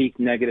 peak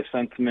negative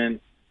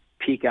sentiment,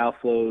 peak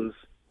outflows.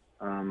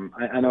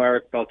 I know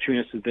Eric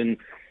Balchunas has been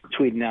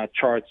tweeting out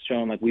charts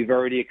showing like we've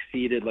already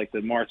exceeded like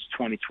the March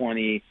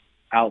 2020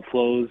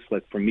 outflows,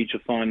 like for mutual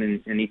fund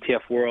and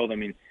ETF world. I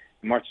mean,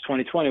 March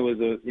 2020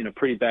 was a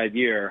pretty bad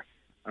year.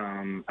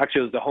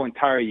 Actually, it was the whole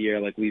entire year.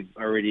 Like we've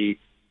already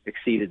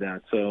exceeded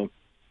that. So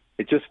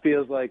it just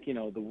feels like,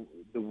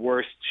 the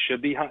worst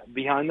should be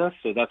behind us.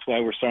 So that's why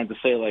we're starting to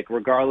say, like,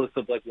 regardless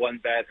of, like, one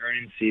bad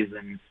earnings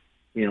season,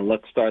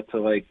 let's start to,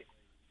 like,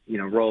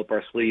 roll up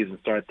our sleeves and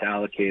start to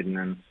allocate. And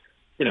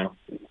then,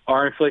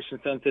 our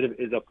inflation sensitive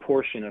is a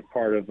portion, a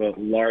part of a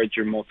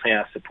larger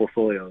multi-asset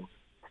portfolio.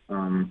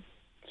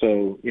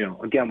 So,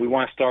 again, we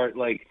want to start,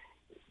 like,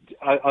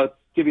 I'll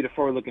give you the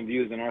forward-looking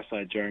views on our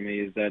side, Jeremy,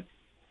 is that,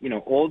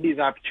 all these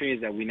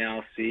opportunities that we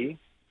now see,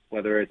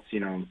 whether it's,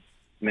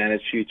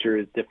 managed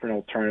futures, different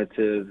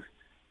alternatives,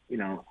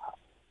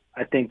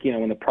 I think,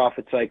 when the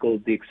profit cycle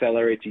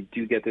deaccelerates, you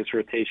do get this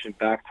rotation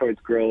back towards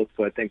growth.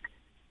 So I think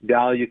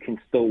value can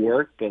still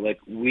work, but like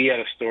we at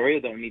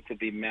Astoria don't need to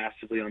be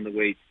massively on the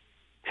way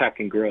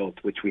tech and growth,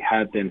 which we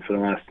have been for the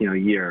last,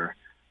 year.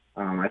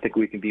 I think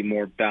we can be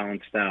more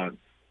balanced out.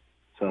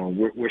 So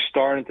we're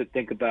starting to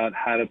think about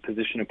how to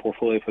position a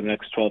portfolio for the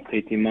next 12 to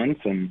 18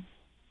 months. And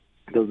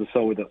those are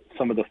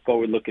some of the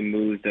forward-looking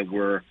moves that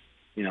we're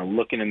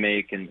looking to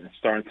make and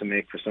starting to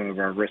make for some of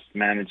our risk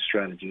managed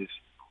strategies.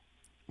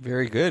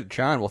 Very good,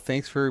 John. Well,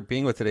 thanks for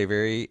being with today.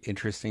 Very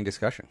interesting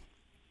discussion.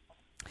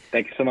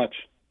 Thank you so much.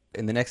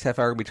 In the next half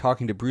hour, we'll be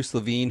talking to Bruce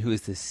Levine, who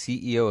is the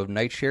CEO of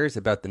Nightshares,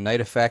 about the Knight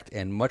Effect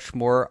and much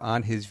more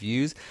on his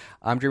views.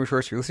 I'm Jeremy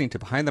Schwartz. You're listening to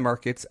Behind the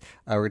Markets.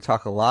 We're going to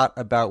talk a lot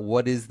about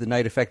what is the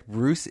Knight Effect.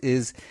 Bruce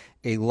is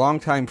a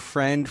longtime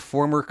friend,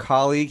 former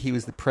colleague. He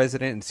was the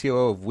president and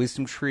COO of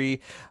WisdomTree,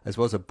 as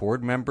well as a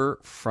board member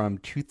from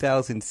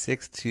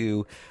 2006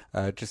 to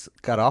just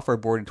got off our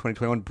board in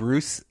 2021.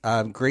 Bruce,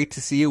 great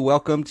to see you.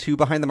 Welcome to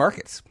Behind the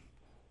Markets.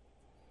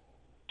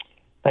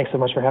 Thanks so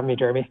much for having me,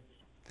 Jeremy.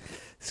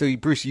 So,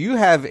 Bruce, you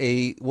have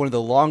one of the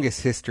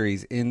longest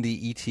histories in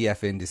the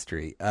ETF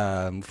industry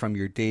from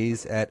your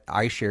days at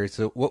iShares.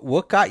 So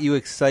what got you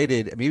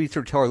excited? Maybe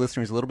sort of tell our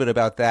listeners a little bit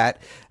about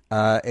that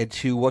and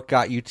to what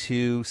got you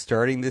to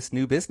starting this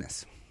new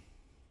business.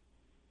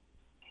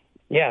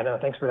 Yeah, no,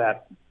 thanks for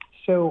that.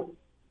 So,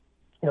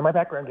 my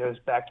background goes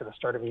back to the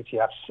start of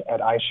ETFs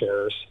at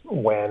iShares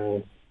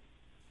when,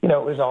 it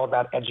was all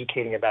about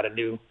educating about a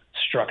new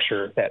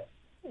structure that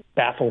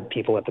baffled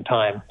people at the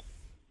time.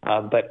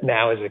 But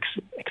now is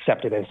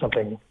accepted as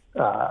something,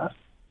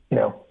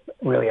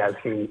 really as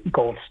the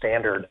gold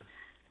standard.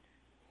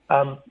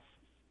 And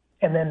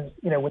then,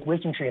 with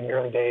WisdomTree in the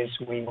early days,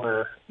 we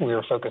were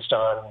focused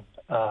on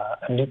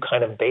a new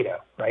kind of beta,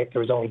 right?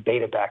 There was only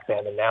beta back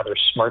then, and now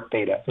there's smart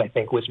beta, and I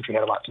think WisdomTree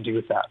had a lot to do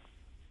with that.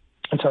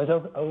 And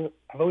so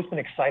I've always been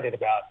excited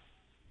about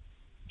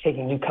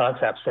taking new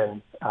concepts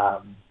and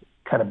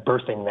kind of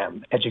birthing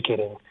them,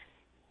 educating,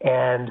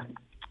 and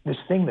this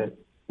thing that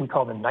we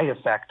call the Knight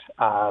Effect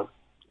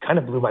kind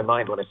of blew my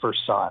mind when I first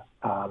saw it.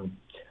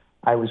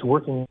 I was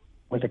working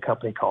with a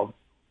company called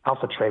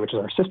AlphaTrade, which is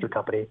our sister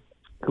company,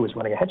 who was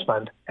running a hedge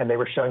fund, and they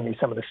were showing me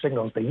some of the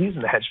signals they use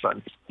in the hedge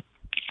fund.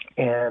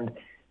 And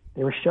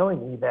they were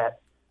showing me that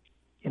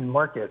in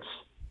markets,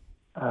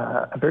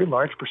 a very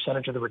large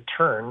percentage of the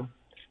return,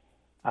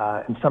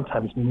 and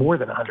sometimes more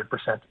than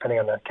 100%, depending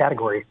on the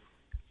category,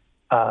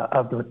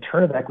 of the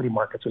return of equity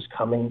markets was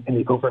coming in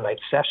the overnight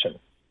session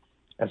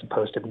as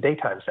opposed to the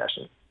daytime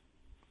session.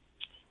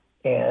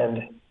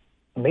 And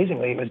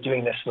amazingly, it was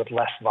doing this with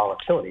less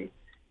volatility.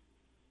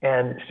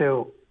 And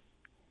so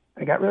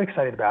I got really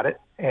excited about it.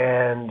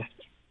 And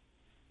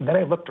then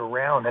I looked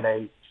around and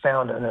I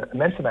found an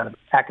immense amount of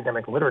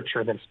academic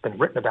literature that's been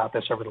written about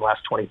this over the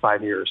last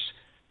 25 years,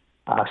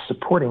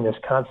 supporting this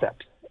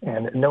concept.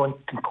 And no one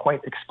can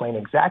quite explain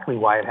exactly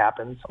why it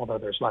happens, although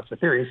there's lots of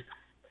theories.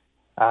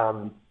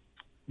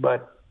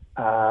 But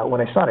when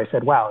I saw it, I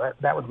said, wow,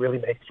 that would really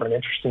make for an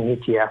interesting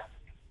ETF.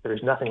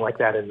 There's nothing like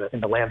that in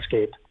the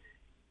landscape.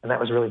 And that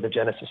was really the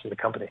genesis of the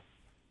company.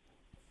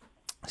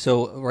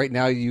 So right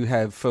now you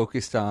have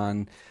focused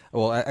on,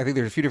 I think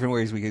there's a few different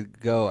ways we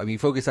could go. I mean,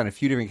 focused on a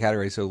few different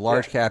categories. So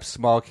large caps,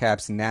 small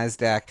caps,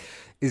 NASDAQ.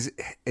 Is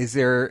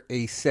there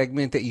a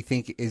segment that you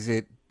think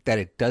that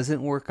it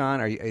doesn't work on?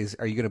 Are you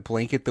going to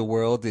blanket the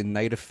world in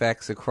Knight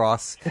Effects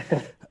across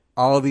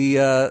all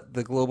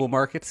the global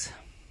markets?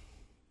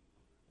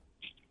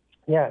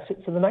 Yeah,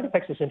 so the Knight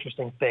Effects is this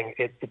interesting thing.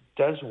 It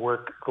does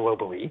work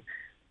globally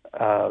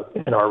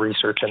in our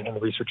research and in the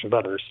research of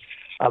others,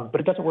 but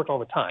it doesn't work all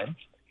the time.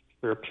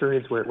 There are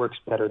periods where it works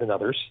better than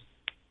others,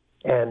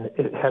 and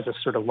it has a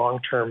sort of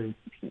long-term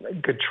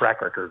good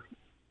track record.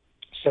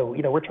 So,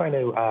 we're trying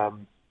to,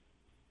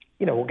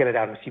 we'll get it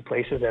out in a few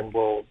places and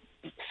we'll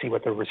see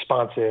what the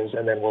response is,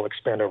 and then we'll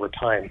expand over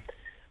time.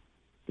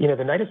 The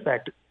Knight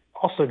Effect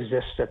also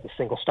exists at the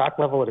single stock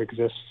level. It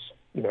exists,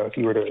 if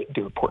you were to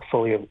do a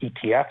portfolio of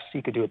ETFs,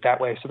 you could do it that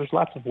way. So there's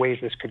lots of ways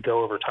this could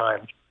go over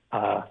time,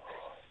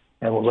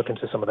 and we'll look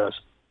into some of those.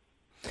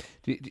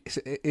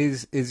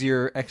 Is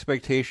your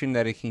expectation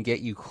that it can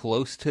get you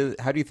close to,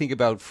 how do you think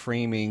about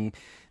framing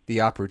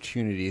the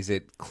opportunity? Is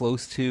it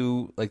close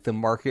to like the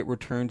market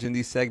returns in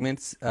these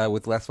segments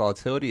with less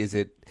volatility? Is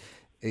it,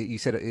 you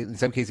said in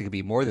some cases it could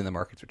be more than the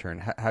market's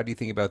return. How do you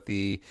think about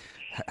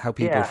how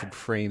people should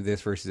frame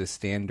this versus a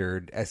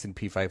standard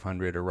S&P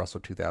 500 or Russell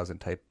 2000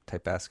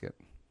 type basket?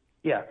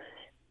 Yeah,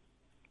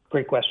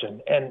 great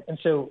question. And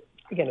so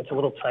again, it's a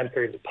little time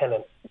period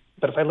dependent.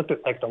 But if I looked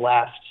at like the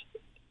last,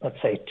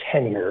 let's say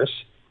 10 years,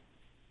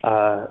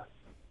 I'll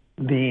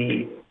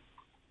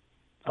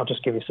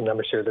just give you some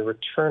numbers here. The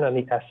return on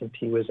the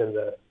S&P was in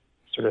the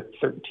sort of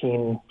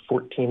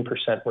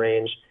 13-14%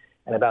 range,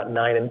 and about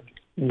 9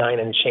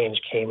 and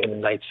change came in the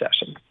night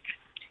session.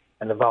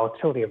 And the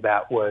volatility of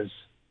that was,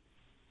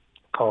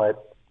 call it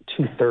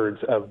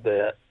 2/3 of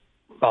the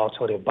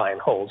volatility of buy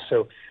and hold.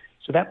 So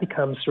that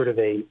becomes sort of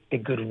a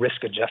good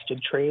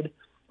risk-adjusted trade.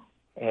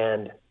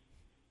 And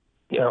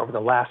over the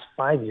last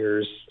 5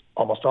 years,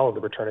 almost all of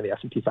the return of the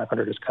S&P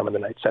 500 has come in the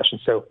night session.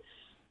 So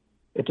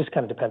it just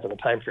kind of depends on the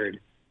time period.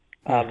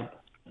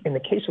 In the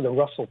case of the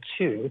Russell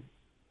 2,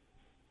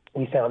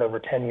 we found over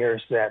 10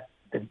 years that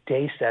the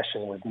day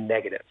session was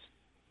negative.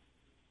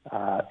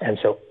 And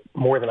so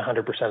more than 100%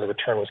 of the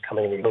return was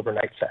coming in the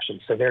overnight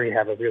session. So there you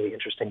have a really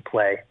interesting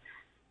play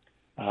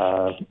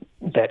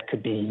that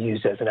could be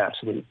used as an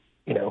absolute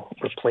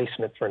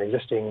replacement for an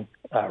existing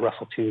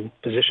Russell 2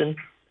 position,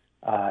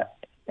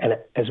 and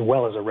as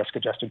well as a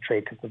risk-adjusted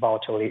trade because the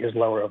volatility is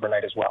lower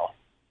overnight as well.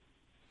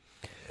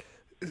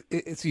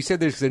 So you said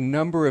there's a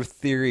number of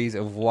theories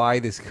of why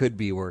this could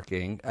be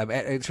working.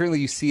 And certainly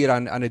you see it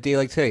on a day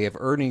like today. You have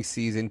earnings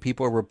season.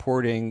 People are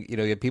reporting, you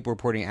have people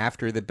reporting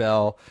after the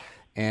bell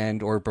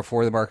or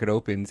before the market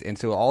opens. And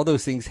so all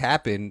those things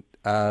happen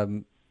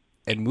and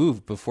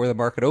move before the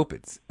market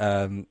opens.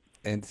 And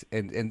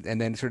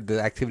then sort of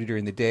the activity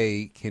during the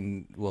day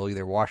will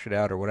either wash it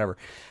out or whatever.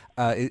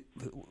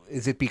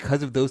 Is it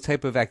because of those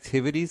type of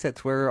activities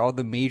that's where all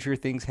the major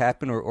things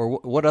happen, or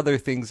what other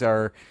things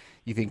are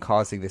you think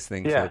causing this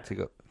thing to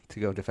go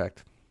into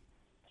effect?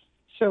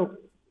 So,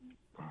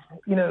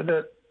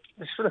 there's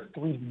sort of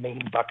three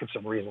main buckets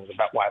of reasons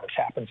about why this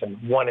happens, and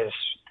one is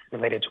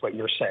related to what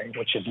you're saying,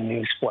 which is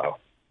news flow.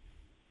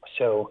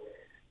 So,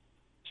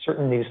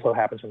 certain news flow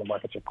happens when the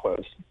markets are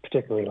closed,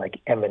 particularly like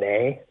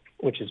M&A,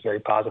 which is very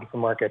positive for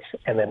markets,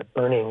 and then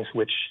earnings,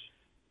 which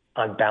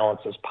on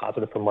balance is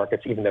positive for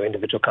markets, even though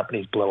individual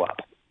companies blow up.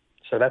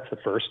 So that's the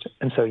first.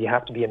 And so you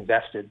have to be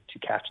invested to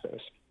catch those.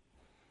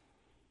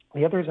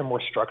 The others are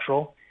more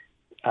structural.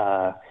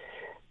 There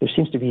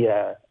seems to be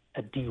a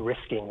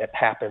de-risking that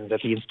happens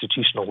at the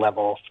institutional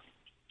level,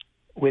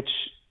 which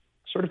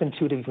sort of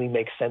intuitively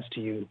makes sense to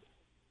you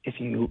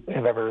if you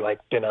have ever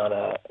been on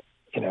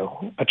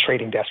a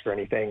trading desk or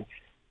anything.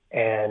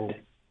 And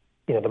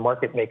the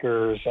market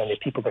makers and the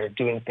people that are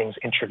doing things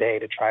intraday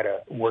to try to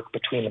work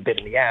between the bid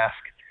and the ask,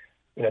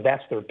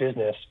 that's their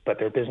business, but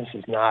their business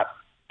is not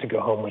to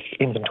go home with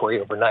inventory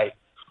overnight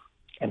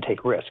and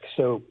take risk.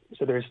 So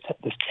there's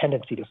this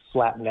tendency to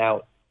flatten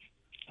out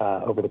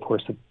over the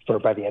course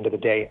of, by the end of the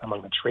day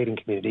among the trading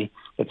community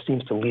that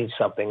seems to leave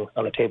something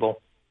on the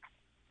table.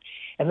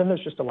 And then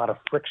there's just a lot of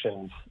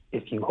frictions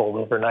if you hold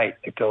overnight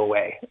that go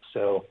away.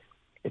 So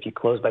if you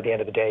close by the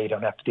end of the day, you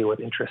don't have to deal with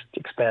interest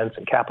expense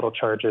and capital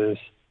charges,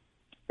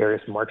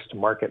 various marks to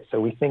market. So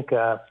we think,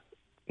 there's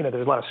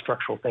a lot of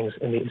structural things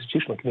in the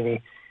institutional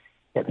community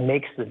that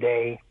makes the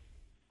day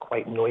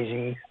quite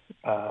noisy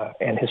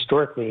and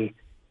historically,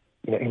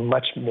 a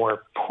much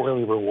more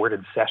poorly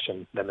rewarded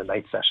session than the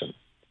night session.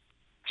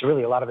 So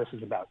really a lot of this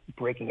is about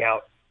breaking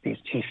out these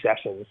two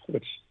sessions,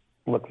 which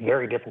look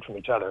very different from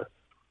each other,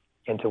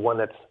 into one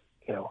that's,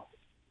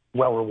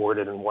 well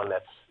rewarded and one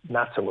that's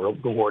not so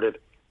rewarded,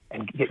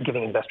 and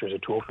giving investors a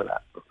tool for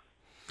that.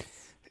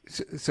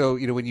 So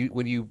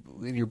when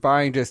you're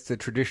buying just the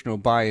traditional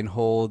buy and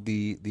hold,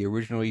 the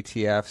original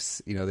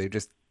ETFs, they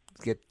just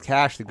get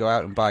cash to go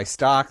out and buy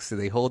stocks, so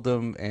they hold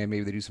them, and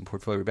maybe they do some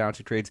portfolio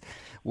rebalancing trades.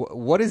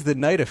 What does the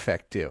night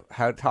effect do?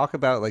 Talk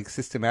about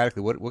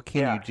systematically what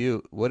can you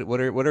do?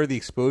 What are the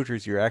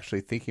exposures you're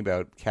actually thinking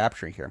about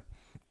capturing here?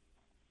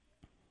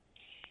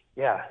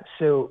 Yeah,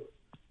 so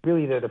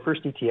really they're the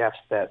first ETFs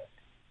that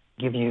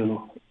give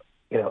you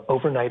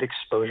overnight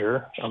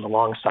exposure on the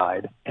long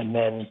side, and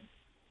then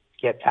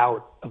get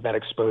out of that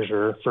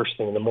exposure first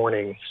thing in the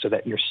morning, so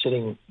that you're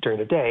sitting during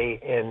the day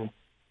in,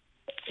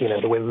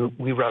 the way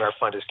we run our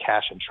fund is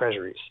cash and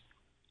treasuries.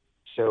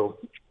 So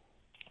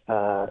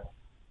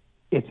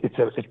it's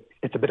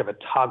a bit of a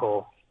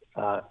toggle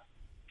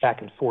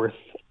back and forth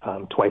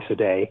twice a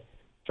day,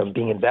 from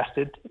being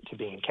invested to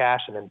being in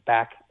cash, and then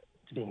back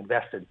to being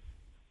invested.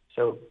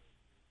 So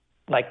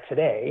like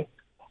today,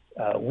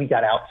 we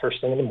got out first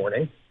thing in the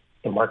morning.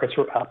 The markets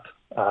were up.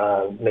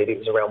 Maybe it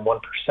was around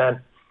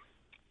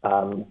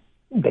 1%.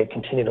 They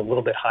continued a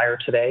little bit higher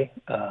today,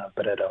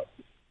 but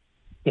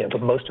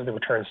but most of the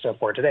returns so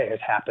far today has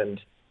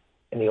happened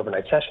in the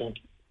overnight session.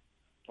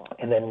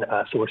 And then,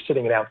 so we're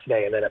sitting it out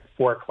today, and then at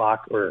 4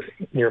 o'clock or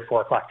near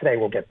 4 o'clock today,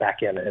 we'll get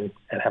back in and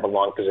have a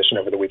long position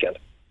over the weekend.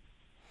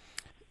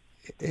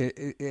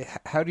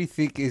 How do you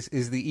think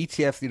is the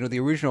ETF, the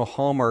original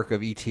hallmark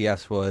of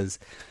ETFs was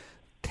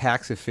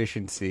tax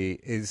efficiency?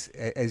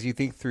 As you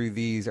think through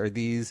these, are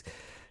these,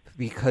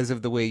 because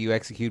of the way you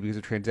execute, because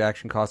of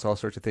transaction costs, all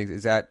sorts of things,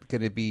 is that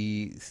going to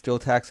be still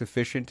tax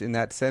efficient in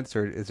that sense,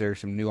 or is there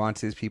some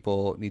nuances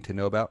people need to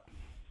know about?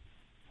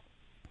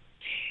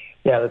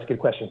 Yeah, that's a good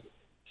question.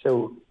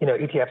 So,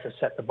 ETFs have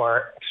set the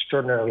bar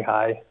extraordinarily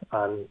high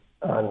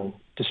on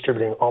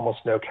distributing almost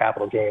no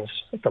capital gains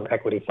from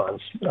equity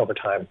funds over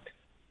time.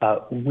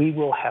 We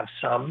will have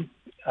some.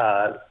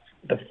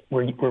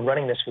 We're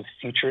running this with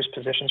futures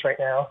positions right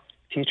now.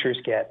 Futures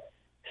get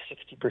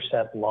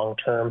 60%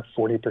 long-term,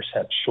 40%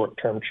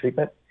 short-term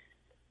treatment.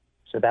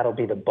 So that'll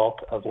be the bulk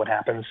of what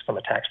happens from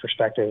a tax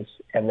perspective.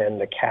 And then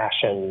the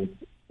cash and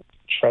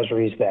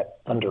treasuries that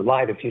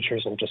underlie the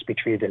futures will just be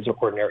treated as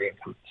ordinary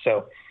income.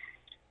 So,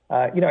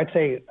 I'd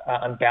say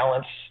on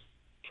balance,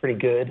 pretty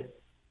good.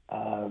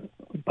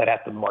 But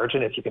at the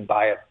margin, if you can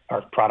buy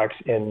our products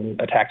in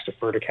a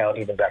tax-deferred account,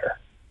 even better.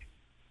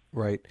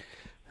 Right.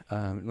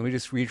 Let me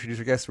just reintroduce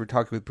our guest. We're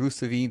talking with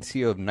Bruce Levine,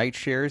 CEO of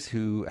NightShares,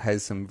 who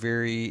has some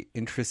very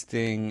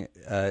interesting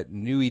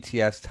new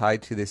ETFs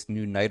tied to this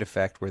new night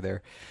effect, where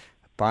they're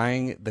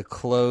buying the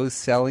closed,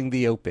 selling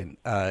the open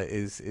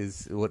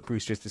is what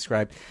Bruce just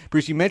described.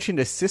 Bruce, you mentioned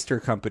a sister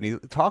company.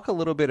 Talk a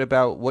little bit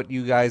about what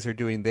you guys are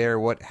doing there,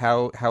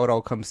 how it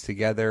all comes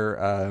together,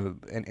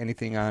 and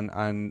anything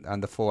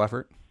on the full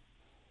effort.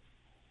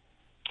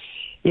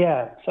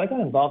 Yeah, so I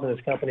got involved in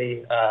this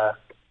company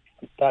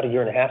about a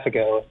year and a half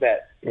ago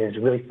that is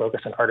really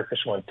focused on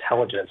artificial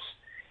intelligence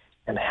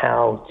and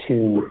how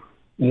to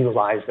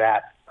utilize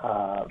that,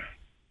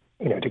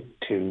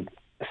 to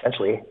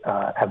essentially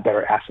have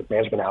better asset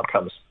management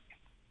outcomes.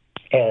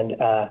 And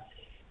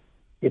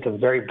it's a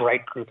very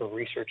bright group of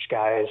research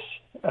guys,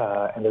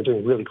 and they're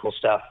doing really cool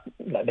stuff.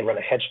 They run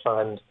a hedge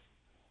fund.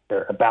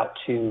 They're about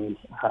to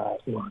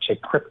launch a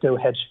crypto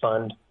hedge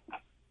fund.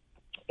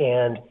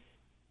 And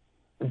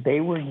they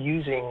were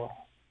using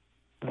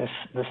this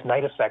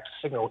night effect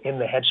signal in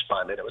the hedge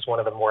fund, and it was one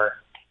of the more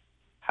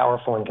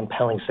powerful and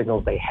compelling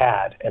signals they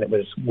had, and it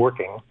was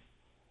working.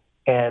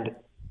 And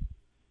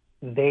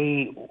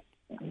they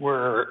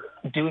were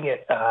doing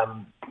it,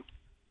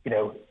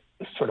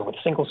 sort of with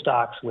single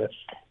stocks, with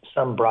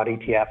some broad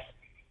ETFs,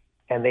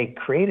 and they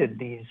created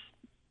these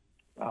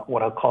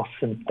what I'll call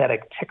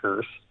synthetic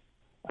tickers,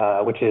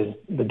 which is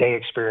the day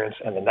experience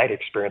and the night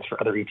experience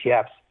for other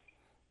ETFs,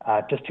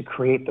 just to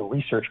create the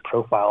research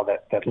profile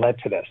that led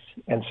to this.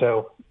 And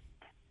so,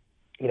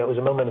 it was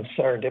a moment of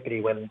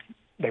serendipity when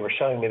they were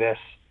showing me this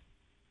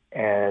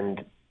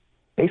and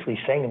basically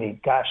saying to me,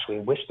 gosh, we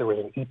wish there was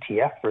an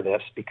ETF for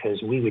this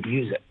because we would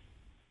use it.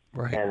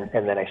 Right.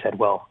 And then I said,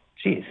 well,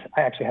 geez,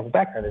 I actually have a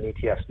background in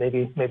ETFs.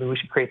 Maybe we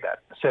should create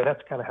that. So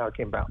that's kind of how it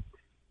came about.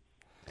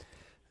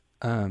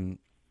 As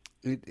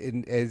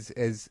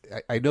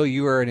I know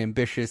you are an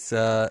ambitious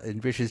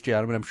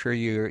gentleman. I'm sure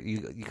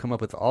you come up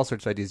with all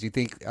sorts of ideas. You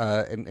think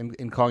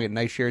in calling it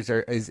night shares,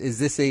 is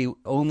this a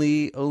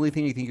only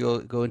thing you think you'll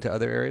go into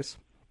other areas?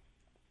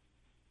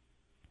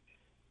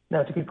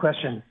 No, it's a good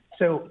question.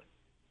 So,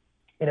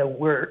 it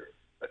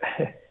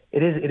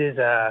is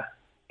a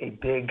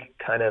big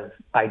kind of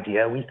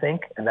idea, we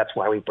think, and that's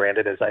why we brand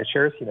it as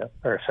iShares,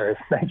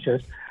 night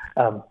shares.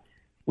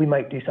 We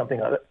might do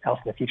something else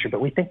in the future, but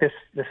we think this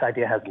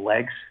idea has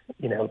legs.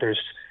 There's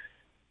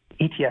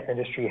ETF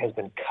industry has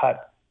been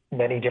cut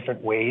many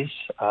different ways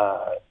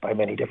by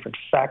many different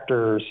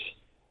factors,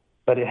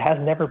 but it has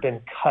never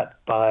been cut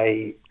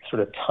by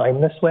sort of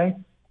time this way.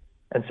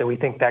 And so we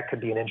think that could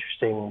be an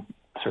interesting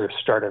sort of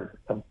start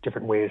of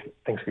different ways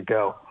things could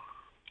go.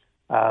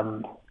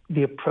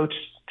 The approach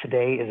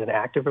today is an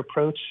active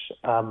approach,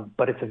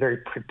 but it's a very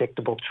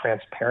predictable,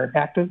 transparent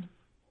active.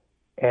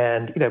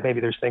 And,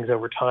 maybe there's things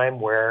over time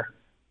where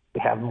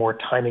we have more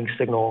timing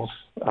signals.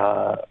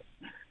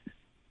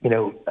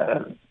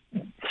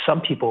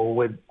 Some people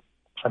would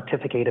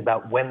pontificate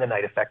about when the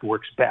night effect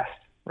works best,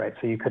 right?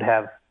 So you could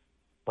have,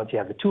 once you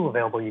have the tool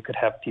available, you could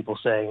have people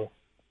saying,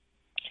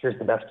 here's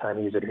the best time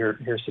to use it.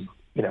 Here's some,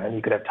 and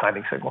you could have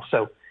timing signals.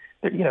 So,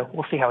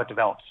 we'll see how it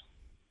develops.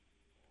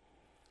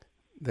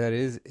 That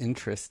is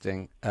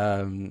interesting.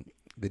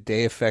 The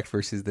day effect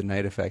versus the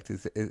night effect.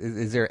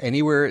 Is there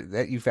anywhere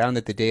that you found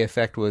that the day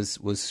effect was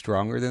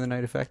stronger than the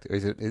night effect, or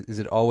is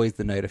it always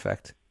the night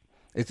effect?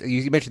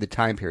 You mentioned the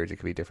time periods; it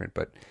could be different,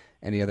 but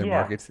any other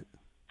markets?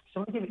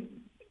 So,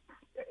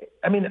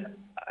 I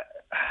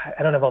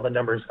don't have all the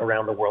numbers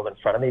around the world in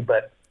front of me,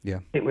 but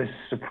It was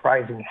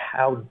surprising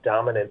how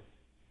dominant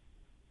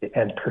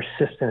and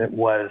persistent it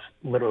was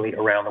literally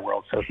around the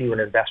world. So, if you were an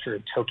investor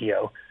in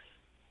Tokyo,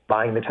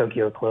 buying the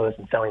Tokyo close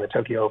and selling the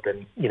Tokyo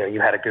open, you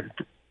had a good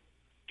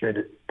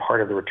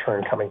part of the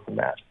return coming from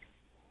that.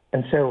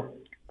 And so,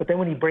 but then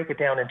when you break it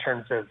down in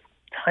terms of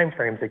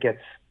timeframes, it gets,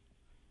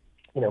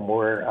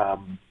 more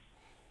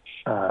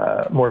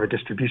of a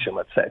distribution,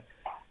 let's say.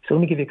 So let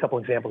me give you a couple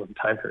examples of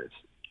time periods.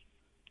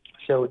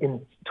 So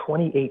in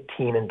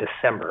 2018 in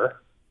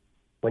December,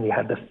 when you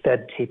had the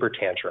Fed taper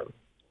tantrum,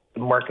 the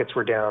markets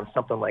were down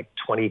something like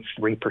 23%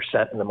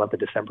 in the month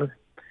of December.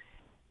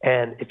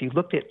 And if you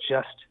looked at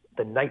just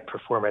the night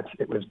performance,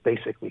 it was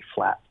basically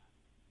flat.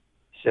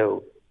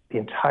 So the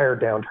entire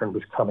downturn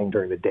was coming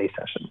during the day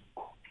session.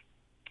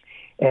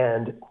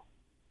 And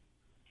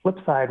flip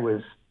side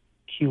was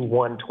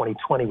Q1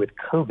 2020 with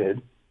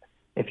COVID.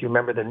 If you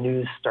remember, the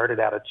news started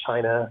out of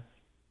China,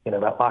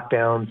 about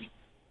lockdowns,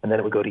 and then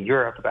it would go to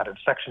Europe about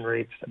infection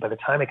rates. And by the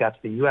time it got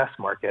to the U.S.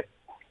 market,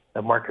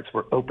 the markets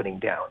were opening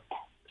down.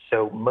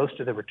 So most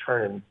of the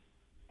return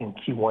in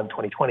Q1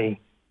 2020,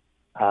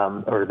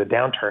 or the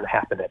downturn,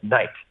 happened at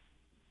night.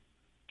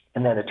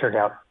 And then it turned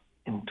out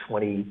in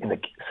the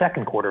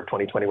second quarter of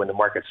 2020, when the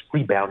markets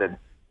rebounded,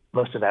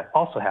 most of that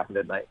also happened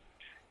at night.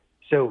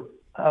 So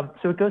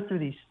it goes through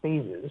these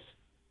phases,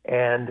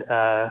 and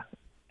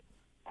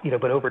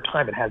but over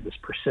time it has this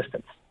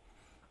persistence.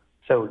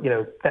 So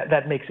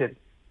that makes it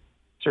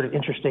sort of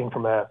interesting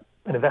from an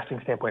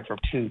investing standpoint from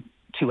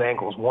two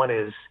angles. One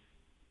is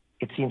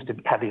it seems to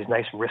have these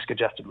nice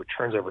risk-adjusted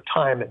returns over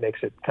time. It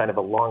makes it kind of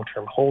a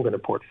long-term hold in a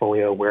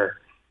portfolio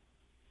where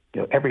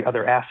every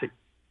other asset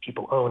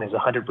people own is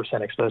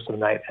 100% exposed to the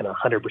night and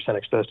 100%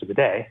 exposed to the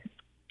day.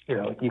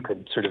 You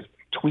could sort of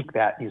tweak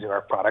that using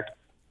our product.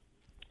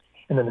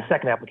 And then the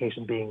second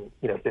application being,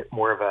 a bit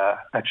more of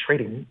a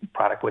trading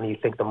product when you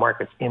think the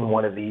market's in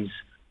one of these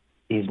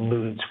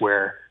moods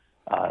where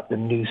the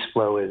news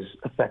flow is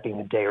affecting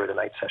the day or the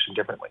night session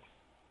differently.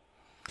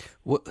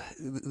 Well,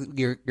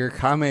 your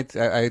comment,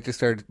 I just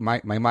started. My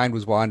mind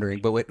was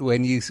wandering, but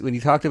when you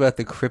talked about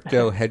the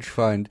crypto hedge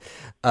fund,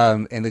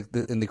 and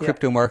the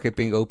crypto market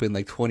being open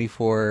like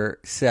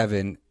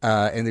 24/7,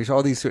 and there's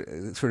all these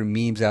sort of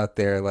memes out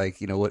there, like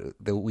what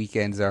the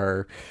weekends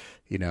are.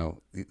 A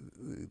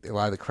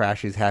lot of the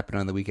crashes happen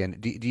on the weekend.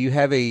 Do you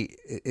have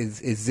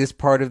is this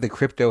part of the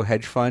crypto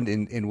hedge fund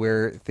in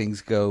where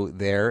things go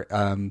there?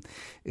 Do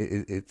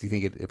you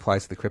think it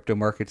applies to the crypto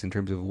markets in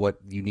terms of what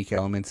unique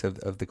elements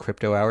of the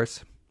crypto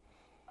hours?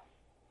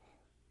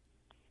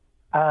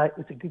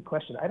 It's a good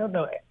question. I don't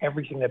know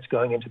everything that's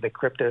going into the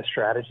crypto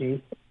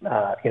strategy.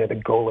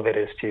 The goal of it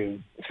is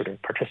to sort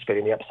of participate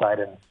in the upside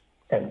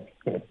and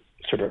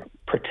sort of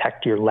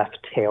protect your left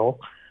tail.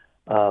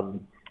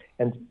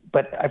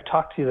 But I've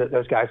talked to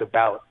those guys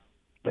about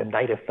the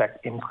night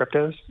effect in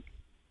cryptos,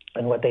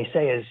 and what they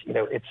say is,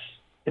 it's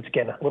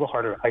again a little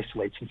harder to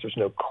isolate since there's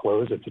no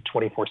close. It's a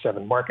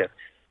 24/7 market.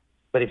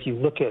 But if you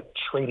look at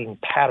trading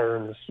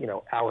patterns,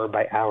 hour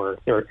by hour,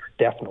 there are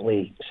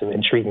definitely some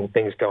intriguing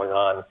things going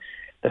on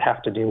that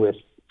have to do with,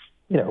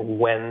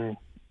 when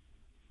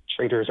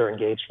traders are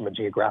engaged from a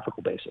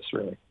geographical basis,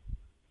 really.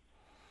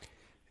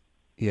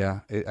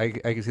 Yeah, I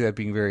can see that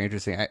being very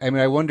interesting. I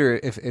mean, I wonder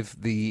if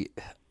the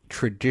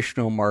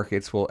traditional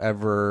markets will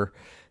ever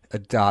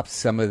adopt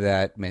some of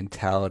that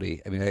mentality.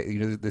 I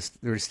mean,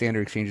 there are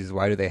standard exchanges.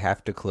 Why do they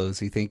have to close?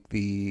 Do you think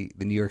the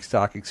New York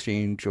Stock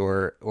Exchange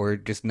or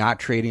just not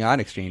trading on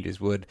exchanges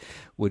would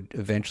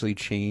eventually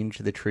change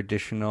the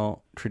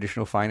traditional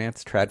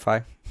finance,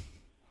 TradFi?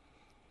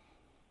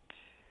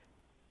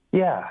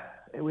 Yeah,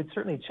 it would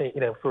certainly change.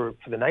 For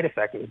the night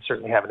effect, it would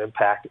certainly have an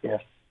impact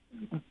if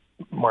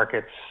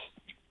markets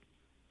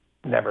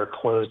never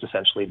closed,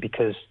 essentially,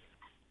 because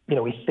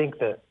we think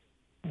that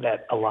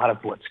a lot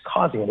of what's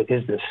causing it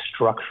is this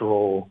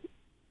structural,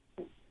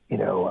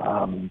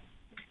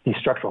 these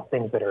structural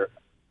things that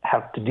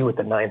have to do with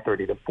the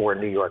 9:30 to 4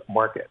 New York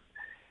market.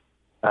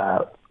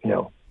 But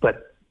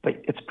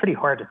it's pretty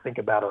hard to think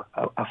about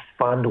a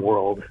fund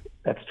world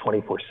that's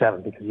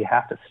 24/7 because you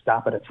have to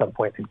stop it at some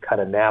point and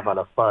kind of nav on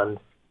a fund,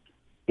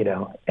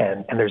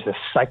 and there's this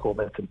cycle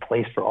that's in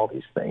place for all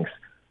these things,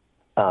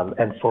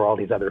 and for all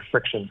these other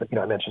frictions that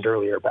I mentioned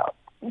earlier about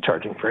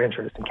charging for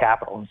interest and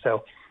capital, and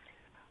so.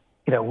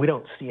 We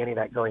don't see any of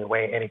that going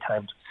away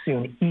anytime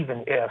soon,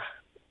 even if,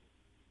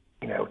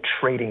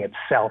 trading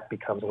itself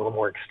becomes a little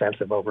more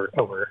expensive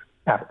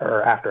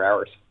after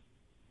hours.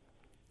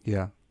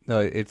 Yeah, no,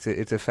 it's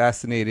a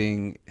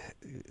fascinating.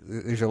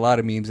 There's a lot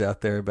of memes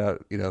out there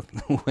about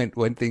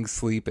when things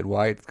sleep and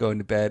why it's going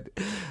to bed.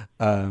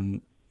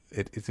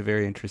 It's a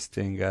very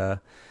interesting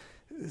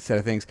set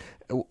of things.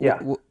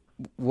 Yeah.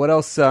 What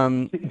else?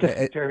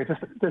 Jeremy,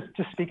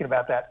 just speaking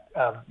about that,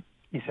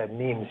 you said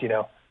memes.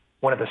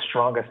 One of the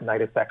strongest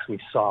night effects we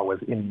saw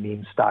was in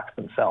meme stocks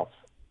themselves.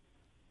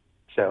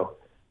 So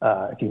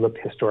if you looked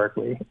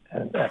historically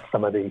at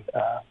some of the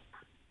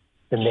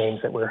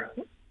names that were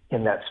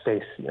in that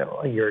space,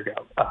 a year ago,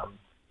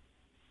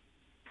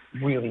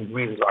 really,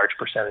 really large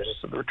percentages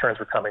of the returns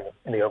were coming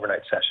in the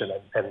overnight session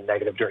and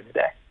negative during the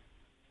day.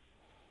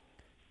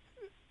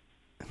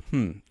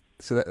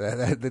 So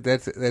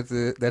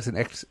that's an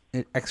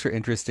extra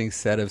interesting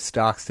set of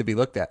stocks to be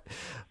looked at.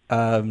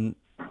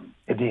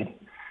 Indeed.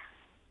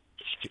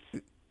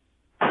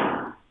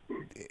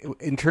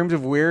 In terms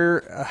of where,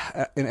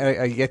 and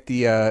I get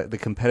the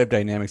competitive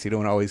dynamics. You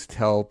don't always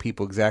tell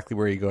people exactly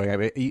where you're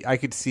going. I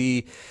could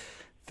see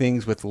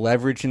things with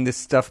leverage in this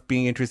stuff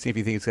being interesting. If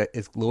you think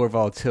it's lower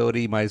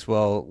volatility, might as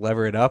well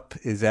lever it up.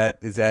 Is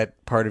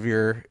that part of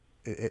your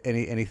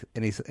any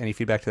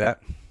feedback to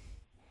that?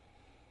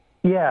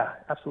 Yeah,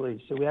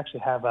 absolutely. So we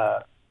actually have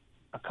a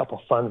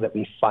couple funds that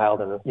we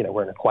filed, and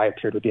we're in a quiet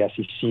period with the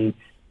SEC.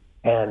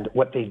 And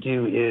what they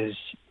do is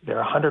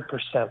they're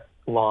 100%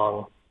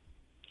 long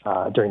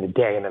during the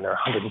day, and then they're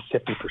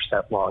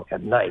 150% long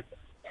at night.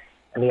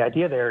 And the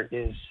idea there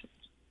is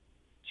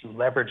to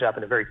leverage up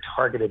in a very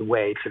targeted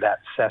way to that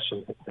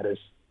session that is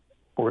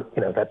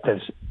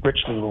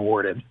richly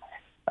rewarded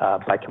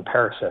by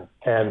comparison.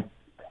 And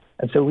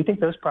so we think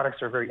those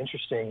products are very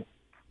interesting.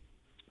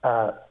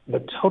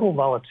 The total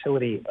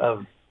volatility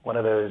of one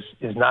of those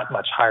is not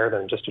much higher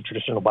than just a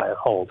traditional buy and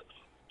hold.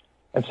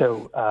 And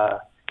so,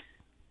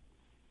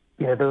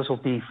 those will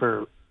be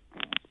for,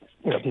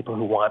 people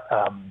who want,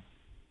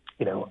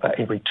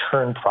 a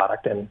return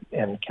product and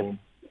can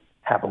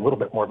have a little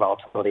bit more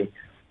volatility,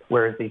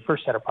 whereas the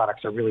first set of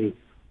products are really,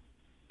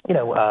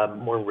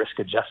 more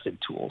risk-adjusted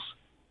tools,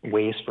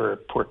 ways for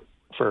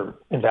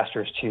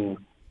investors to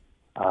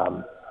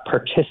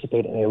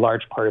participate in a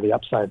large part of the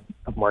upside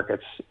of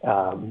markets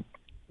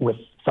with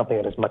something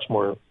that is much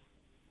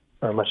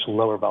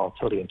lower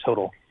volatility in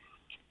total.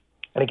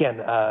 And again,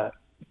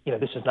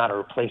 this is not a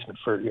replacement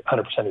for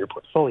 100% of your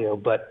portfolio,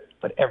 but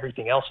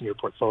everything else in your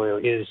portfolio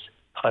is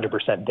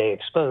 100% day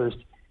exposed.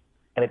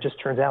 And it just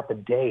turns out the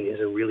day is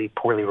a really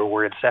poorly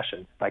rewarded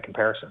session by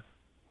comparison.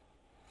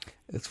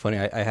 It's funny.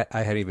 I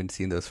hadn't even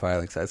seen those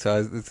filings,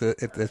 so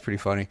that's pretty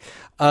funny.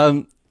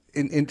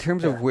 In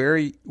terms of where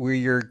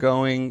you're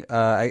going,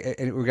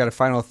 and we've got a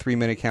final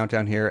 3-minute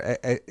countdown here.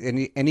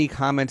 Any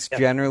comments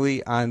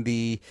generally on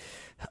the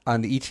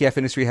ETF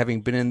industry,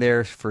 having been in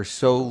there for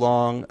so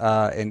long,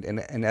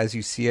 and as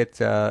you see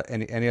it,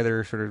 any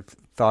other sort of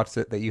thoughts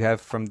that you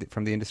have from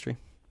the industry?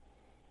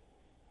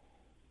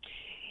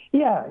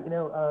 Yeah,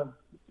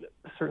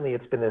 certainly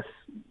it's been this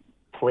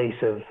place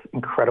of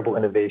incredible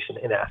innovation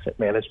in asset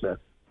management.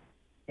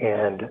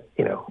 And,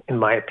 in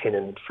my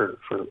opinion, for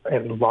a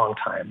long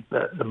time,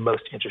 the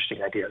most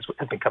interesting ideas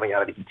have been coming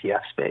out of the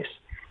ETF space.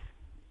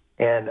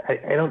 And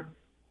I don't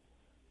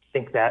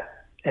think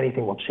that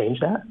anything will change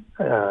that.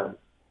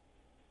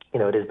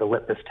 It is the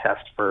litmus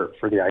test for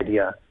the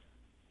idea.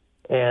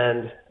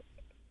 And,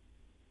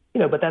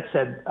 but that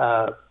said,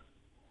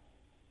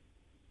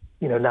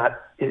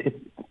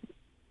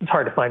 it's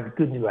hard to find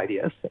good new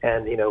ideas.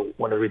 And,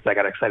 one of the reasons I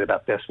got excited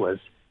about this is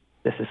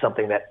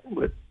something that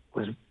was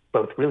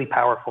both really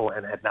powerful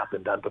and had not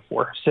been done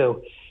before.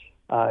 So,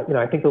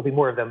 I think there'll be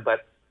more of them,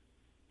 but,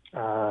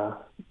 time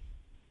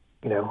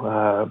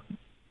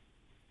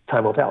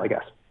will tell, I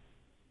guess.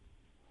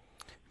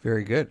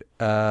 Very good.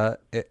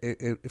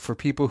 For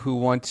people who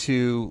want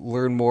to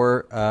learn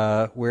more,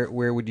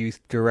 where would you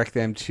direct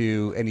them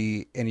to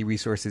any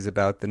resources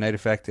about the Knight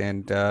Effect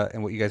and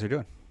what you guys are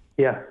doing?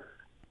 Yeah.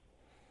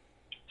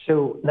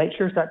 So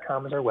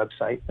knightshares.com is our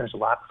website. There's a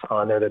lot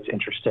on there that's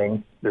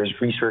interesting. There's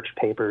research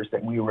papers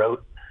that we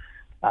wrote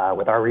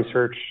with our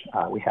research.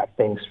 We have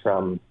things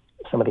from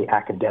some of the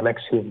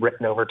academics who've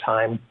written over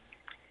time.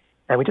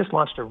 And we just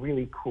launched a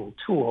really cool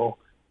tool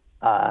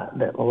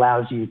that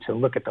allows you to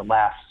look at the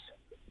last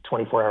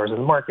 24 hours of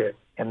the market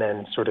and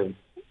then sort of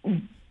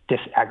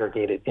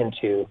disaggregate it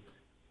into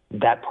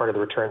that part of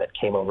the return that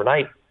came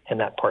overnight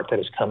and that part that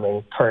is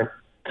coming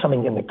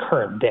in the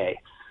current day.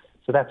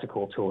 So that's a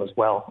cool tool as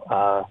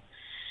well.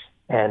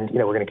 And,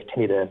 we're going to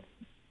continue to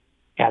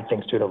add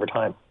things to it over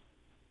time.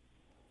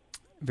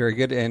 Very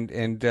good.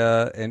 And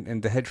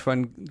the hedge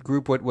fund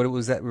group, what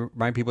was that?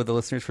 Remind people, the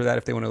listeners, for that,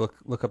 if they want to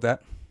look up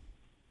that.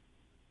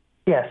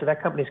 Yeah, so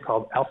that company's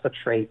called Alpha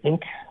Trade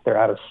Inc. They're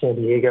out of San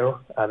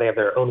Diego. They have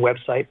their own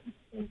website.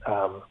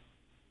 I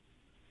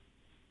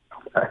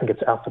think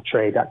it's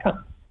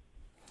alphatrade.com.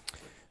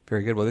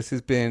 Very good. Well, this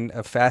has been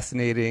a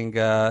fascinating.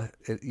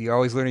 You're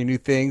always learning new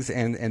things,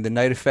 and the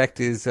Knight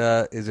Effect is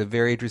a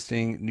very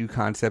interesting new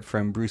concept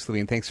from Bruce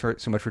Levine. Thanks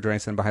so much for joining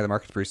us on Behind the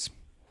Markets, Bruce.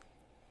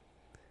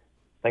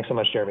 Thanks so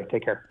much, Jeremy.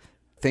 Take care.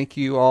 Thank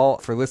you all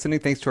for listening.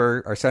 Thanks to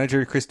our sound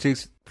engineer, Chris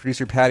Tukes,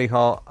 producer Patty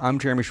Hall. I'm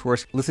Jeremy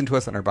Schwartz. Listen to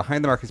us on our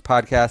Behind the Markets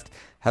podcast.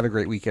 Have a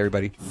great week,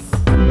 everybody.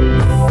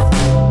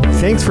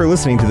 Thanks for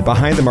listening to the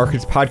Behind the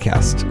Markets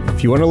podcast.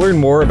 If you want to learn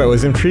more about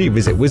WisdomTree,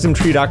 visit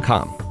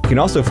wisdomtree.com. You can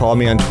also follow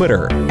me on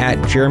Twitter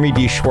at Jeremy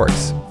D.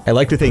 Schwartz. I'd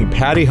like to thank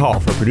Patty Hall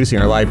for producing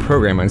our live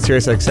program on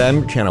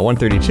SiriusXM channel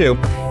 132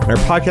 and our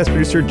podcast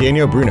producer,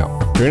 Daniel Bruno.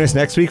 Join us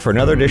next week for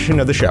another edition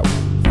of the show.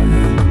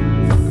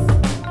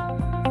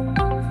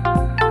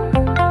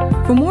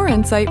 For more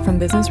insight from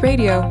Business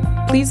Radio,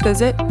 please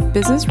visit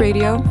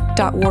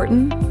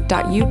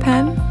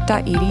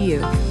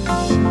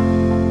businessradio.wharton.upenn.edu.